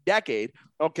last decade.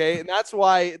 Okay. And that's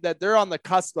why that they're on the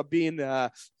cusp of being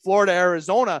Florida,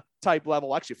 Arizona type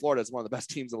level. Actually, Florida is one of the best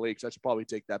teams in the league. So I should probably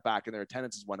take that back, and their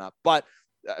attendances went up. But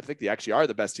I think they actually are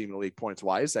the best team in the league points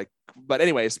wise. But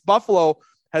anyways, Buffalo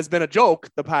has been a joke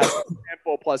the past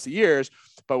handful plus of years.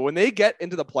 But when they get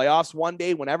into the playoffs one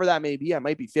day, whenever that may be, I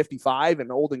might be 55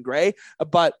 and old and gray,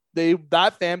 but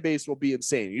that fan base will be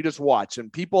insane. You just watch.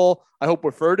 And people, I hope,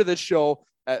 refer to this show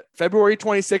at February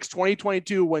 26,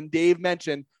 2022, when Dave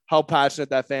mentioned how passionate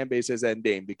that fan base is in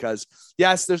Dame. Because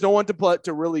yes, there's no one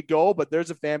to really go, but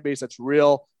there's a fan base that's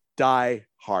real die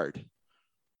hard.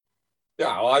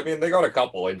 Yeah, well, I mean, they got a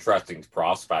couple interesting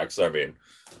prospects. I mean,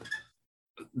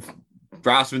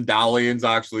 Rasmus Dahlins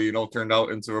actually, turned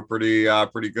out into a pretty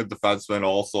good defenseman.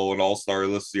 Also an all-star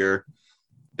this year.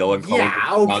 Dylan Cohen.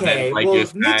 Yeah, okay. Well,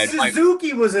 Nick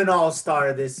Suzuki was an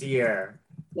all-star this year.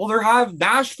 Well,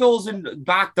 Nashville's in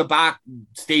back-to-back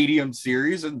stadium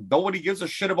series, and nobody gives a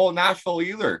shit about Nashville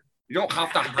either. You don't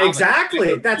have to have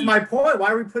exactly. That's my point.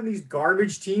 Why are we putting these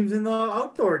garbage teams in the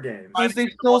outdoor games? Because they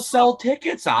still sell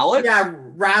tickets, Alex. Yeah,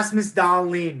 Rasmus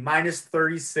Dahlin minus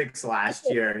 36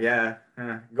 last year. Yeah.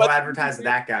 Go advertise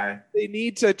that guy. They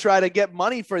need to try to get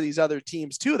money for these other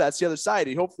teams too. That's the other side.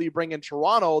 And hopefully you bring in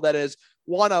Toronto, that is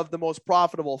one of the most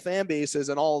profitable fan bases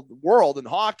in all the world in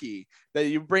hockey. That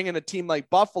you bring in a team like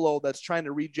Buffalo that's trying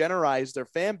to regenerate their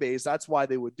fan base. That's why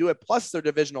they would do it. Plus they're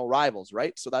divisional rivals,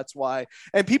 right? So that's why.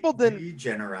 And people didn't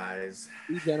regenerate. Is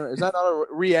that not a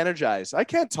re-energize? I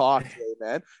can't talk today,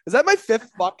 man. Is that my 5th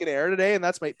fucking air today? And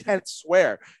that's my 10th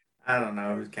swear. I don't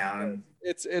know who's counting.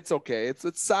 It's okay.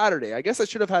 It's Saturday. I guess I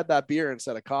should have had that beer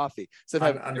instead of coffee.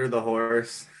 Under the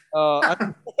horse.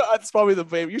 That's probably the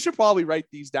way. You should probably write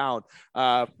these down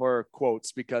for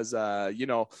quotes because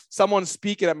someone's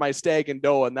speaking at my stag and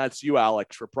doe, and that's you,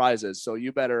 Alex, for prizes. So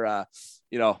you better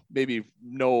maybe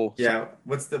know. Yeah.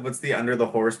 What's the under the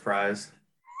horse prize?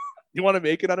 You want to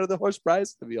make it under the horse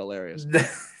prize? That'd be hilarious.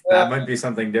 That might be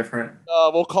something different.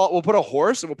 We'll put a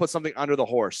horse and we'll put something under the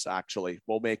horse. Actually,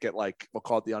 we'll make it we'll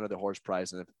call it the under the horse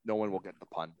prize, and no one will get the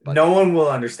pun. But no one will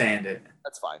understand it.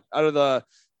 That's fine.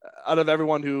 Out of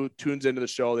everyone who tunes into the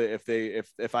show,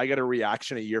 if I get a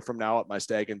reaction a year from now at my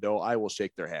stag and doe, I will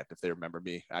shake their hand if they remember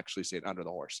me actually saying under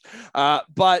the horse.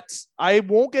 But I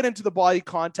won't get into the body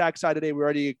contact side today. We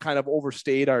already kind of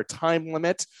overstayed our time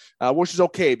limit, which is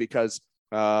okay because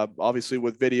obviously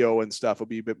with video and stuff, it'll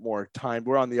be a bit more time.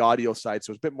 We're on the audio side,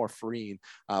 so it's a bit more freeing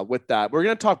with that. We're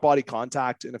going to talk body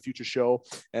contact in a future show,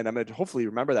 and I'm going to hopefully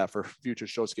remember that for future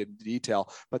shows to get into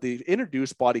detail. But they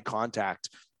introduced body contact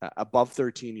above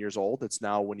 13 years old. It's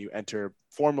now when you enter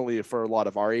formally for a lot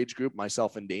of our age group,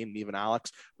 myself and Dane and even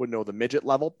Alex would know the midget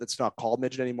level. It's not called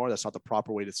midget anymore. That's not the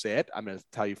proper way to say it. I'm going to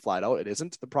tell you flat out, it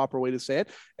isn't the proper way to say it.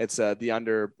 It's the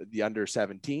under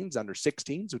 17s, under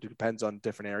 16s. It depends on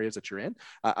different areas that you're in.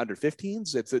 Under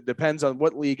 15s, it depends on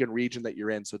what league and region that you're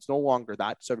in. So it's no longer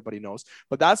that, so everybody knows.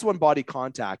 But that's when body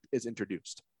contact is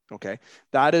introduced. Okay.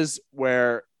 That is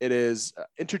where it is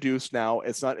introduced now.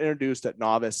 It's not introduced at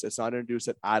novice. It's not introduced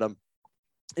at Adam.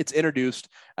 It's introduced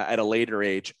at a later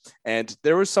age. And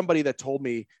there was somebody that told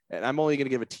me, and I'm only going to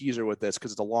give a teaser with this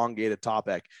because it's a elongated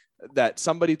topic, that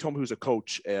somebody told me who's a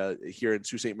coach here in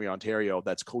Sault Ste. Marie, Ontario,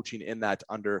 that's coaching in that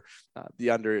under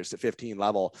 15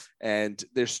 level. And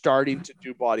they're starting to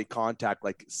do body contact,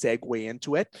 like segue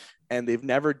into it. And they've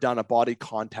never done a body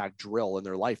contact drill in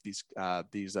their life,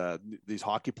 these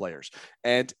hockey players.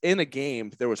 And in a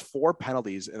game, there was 4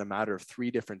 penalties in a matter of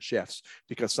 3 different shifts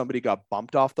because somebody got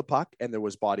bumped off the puck and there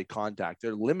was body contact.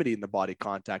 They're limiting the body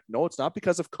contact. No, it's not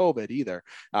because of COVID either.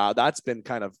 That's been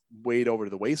kind of weighed over to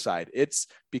the wayside. It's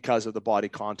because of the body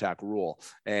contact rule.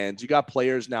 And you got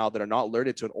players now that are not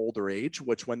learned to an older age,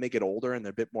 which when they get older and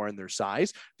they're a bit more in their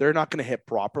size, they're not going to hit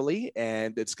properly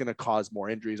and it's going to cause more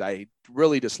injuries. I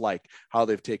really dislike how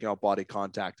they've taken out body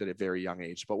contact at a very young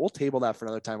age, but we'll table that for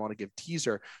another time. I want to give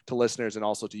teaser to listeners and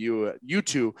also to you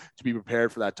two to be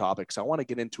prepared for that topic. So I want to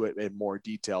get into it in more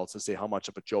detail to say how much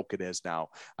of a joke it is now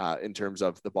in terms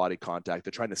of the body contact.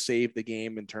 They're trying to save the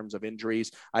game in terms of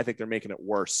injuries. I think they're making it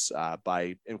worse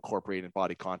by incorporating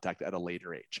body contact at a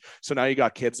later age. So now you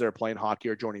got kids that are playing hockey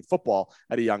or joining football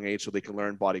at a young age so they can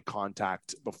learn body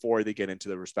contact before they get into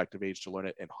the respective age to learn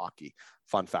it in hockey.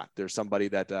 Fun fact, there's somebody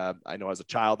that I know as a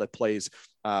child that plays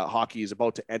hockey, is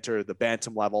about to enter the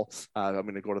bantam level. I'm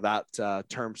going to go to that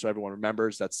term so everyone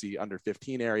remembers. That's the under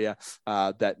 15 area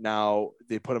that now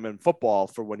they put him in football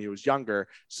for when he was younger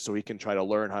so he can try to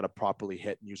learn how to properly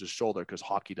hit and use his shoulder because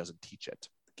hockey doesn't teach it.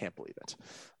 Can't believe it.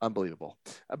 Unbelievable.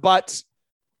 But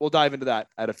we'll dive into that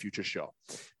at a future show.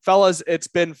 Fellas, it's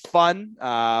been fun.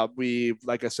 We,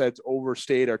 like I said,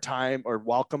 overstayed our time or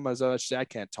welcome, as I say. I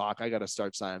can't talk. I got to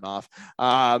start signing off.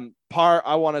 Par,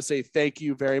 I want to say thank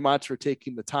you very much for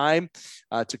taking the time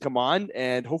to come on,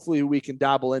 and hopefully we can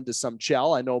dabble into some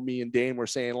Chell. I know me and Dane were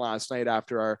saying last night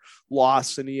after our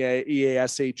loss in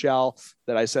EASHL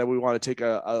that I said we want to take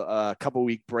a couple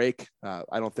week break.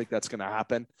 I don't think that's going to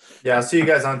happen. Yeah, I'll see you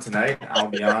guys on tonight. I'll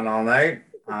be on all night.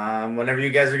 Whenever you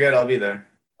guys are good, I'll be there.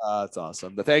 That's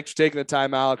awesome. But thanks for taking the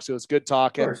time, Alex. It was good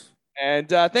talking. Of course. And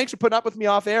thanks for putting up with me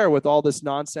off air with all this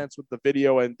nonsense with the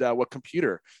video and what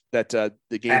computer that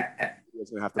the game was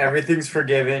going to have to. Everything's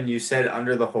forgiven. You said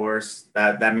under the horse.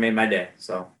 That made my day.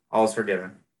 So all's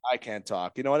forgiven. I can't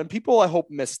talk. You know what? And people, I hope,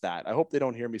 miss that. I hope they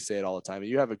don't hear me say it all the time.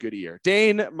 You have a good ear.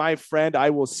 Dane, my friend,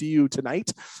 I will see you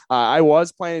tonight. I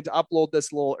was planning to upload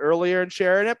this a little earlier and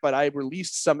sharing it, but I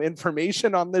released some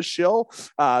information on this show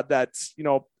that's,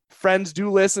 friends do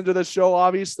listen to the show,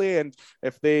 obviously. And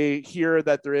if they hear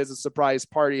that there is a surprise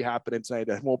party happening tonight,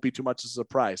 it won't be too much of a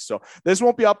surprise. So this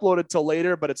won't be uploaded till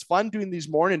later, but it's fun doing these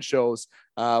morning shows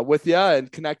with you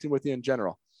and connecting with you in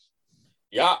general.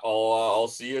 Yeah, I'll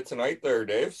see you tonight there,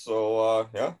 Dave. So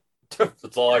yeah,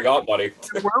 that's all I got, buddy.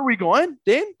 Where are we going,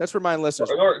 Dane? That's remind listeners.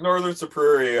 Northern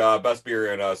Superior, best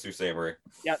beer in Sault Ste. Marie.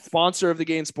 Yeah, sponsor of the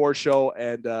Game Sports Show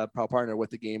and proud partner with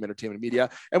the Game Entertainment Media.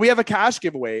 And we have a cash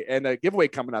giveaway and a giveaway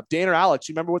coming up. Dane or Alex,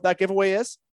 you remember what that giveaway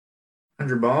is?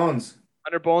 100 bones.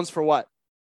 100 bones for what?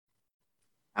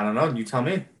 I don't know. You tell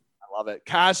me. I love it.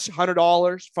 Cash,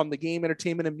 $100 from the Game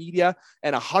Entertainment and Media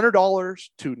and $100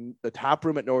 to the tap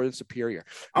room at Northern Superior.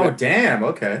 Oh, damn.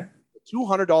 Okay.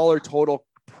 $200 total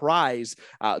prize.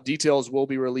 Details will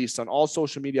be released on all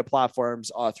social media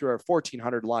platforms through our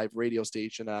 1400 live radio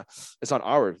station. It's on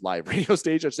our live radio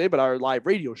station, I'd say, but our live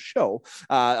radio show.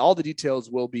 All the details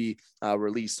will be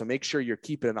released. So make sure you're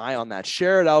keeping an eye on that.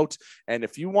 Share it out. And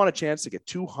if you want a chance to get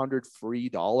 $200 free,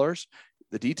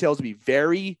 the details will be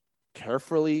very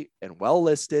carefully and well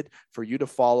listed for you to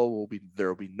follow. There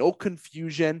will be no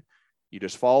confusion. You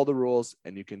just follow the rules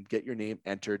and you can get your name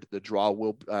entered.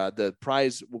 The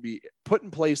prize will be put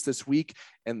in place this week,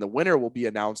 and the winner will be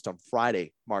announced on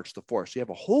Friday, March the 4th. So you have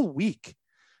a whole week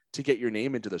to get your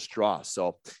name into this draw.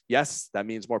 So yes, that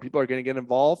means more people are going to get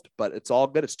involved, but it's all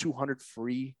good. It's $200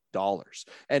 free.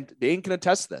 And Dane can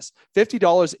attest to this.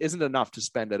 $50 isn't enough to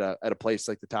spend at a place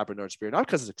like the Tavern North Superior, not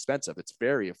because it's expensive. It's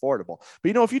very affordable.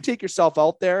 But if you take yourself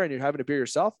out there and you're having a beer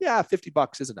yourself, yeah,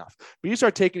 $50 is enough. But you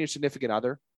start taking your significant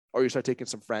other, or you start taking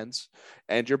some friends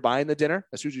and you're buying the dinner.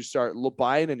 As soon as you start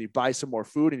buying and you buy some more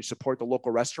food and you support the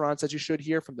local restaurants as you should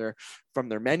here from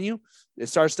their menu, it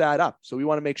starts to add up. So we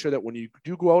want to make sure that when you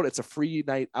do go out, it's a free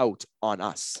night out on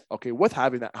us. Okay. With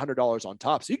having that $100 on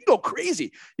top. So you can go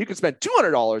crazy. You can spend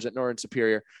 $200 at Northern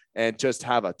Superior and just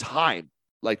have a time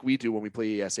like we do when we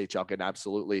play ESHL, can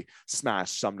absolutely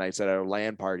smash some nights at our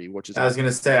LAN party, which is. I was going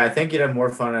to say, I think you'd have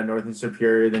more fun at Northern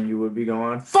Superior than you would be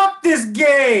going, fuck this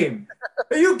game.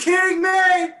 Are you kidding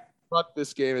me? Fuck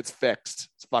this game. It's fixed.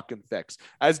 It's fucking fixed.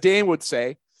 As Dane would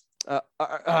say,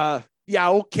 yeah,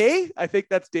 okay. I think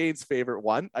that's Dane's favorite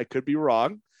one. I could be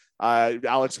wrong.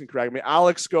 Alex can correct me.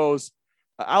 Alex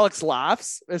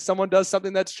laughs if someone does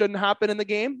something that shouldn't happen in the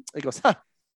game. He goes, huh,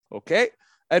 okay.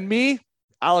 And me,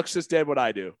 Alex just did what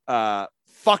I do.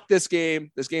 Fuck this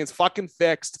game. This game's fucking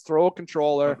fixed. Throw a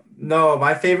controller. No,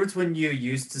 my favorite's when you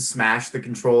used to smash the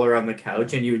controller on the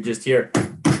couch and you would just hear.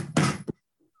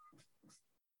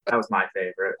 That was my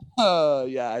favorite.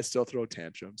 Yeah, I still throw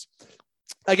tantrums.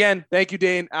 Again, thank you,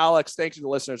 Dane. Alex, thank you to the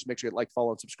listeners. Make sure you like, follow,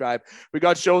 and subscribe. We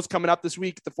got shows coming up this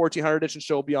week. The 1400 edition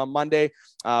show will be on Monday.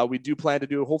 We do plan to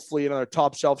do hopefully another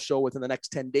top shelf show within the next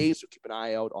 10 days. So keep an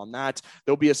eye out on that.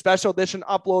 There'll be a special edition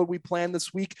upload we plan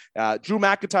this week. Drew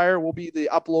McIntyre will be the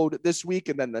upload this week.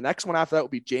 And then the next one after that will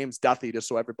be James Duthie, just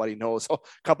so everybody knows. So a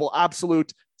couple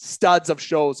absolute studs of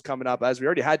shows coming up, as we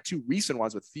already had two recent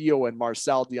ones with Theo and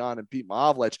Marcel Dion and Pete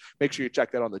Mahavlich. Make sure you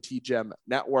check that on the TGEM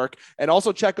network, and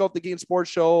also check out the Game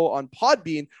Sports Show on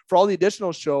Podbean for all the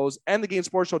additional shows, and the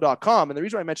GameSportsShow.com. And the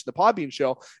reason I mentioned the Podbean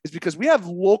show is because we have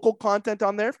local content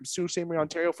on there from Sault Ste. Marie,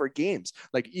 Ontario, for games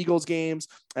like Eagles games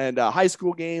and high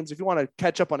school games. If you want to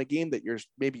catch up on a game that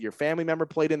maybe your family member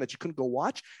played in that you couldn't go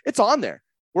watch, it's on there.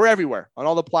 We're everywhere on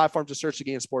all the platforms. To search the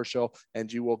Game Sports Show,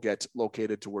 and you will get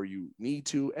located to where you need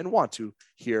to and want to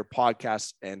hear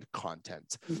podcasts and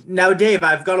content. Now, Dave,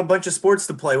 I've got a bunch of sports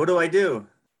to play. What do I do?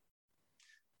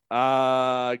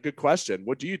 Good question.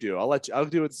 What do you do? I'll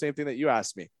do the same thing that you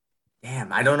asked me.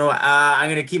 Damn, I don't know. I'm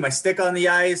gonna keep my stick on the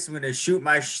ice. I'm gonna shoot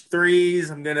my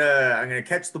threes. I'm gonna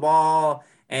catch the ball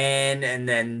and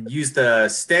then use the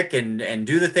stick and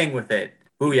do the thing with it.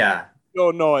 Booyah!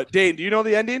 Don't know it. Dane, do you know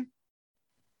the ending?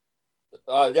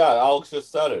 Yeah, Alex just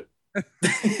said it.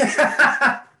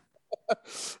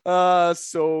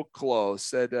 So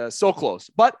close. So close.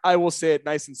 But I will say it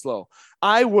nice and slow.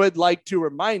 I would like to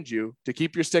remind you to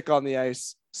keep your stick on the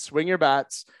ice, swing your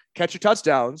bats, catch your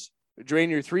touchdowns, drain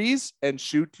your threes, and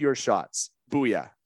shoot your shots. Booyah.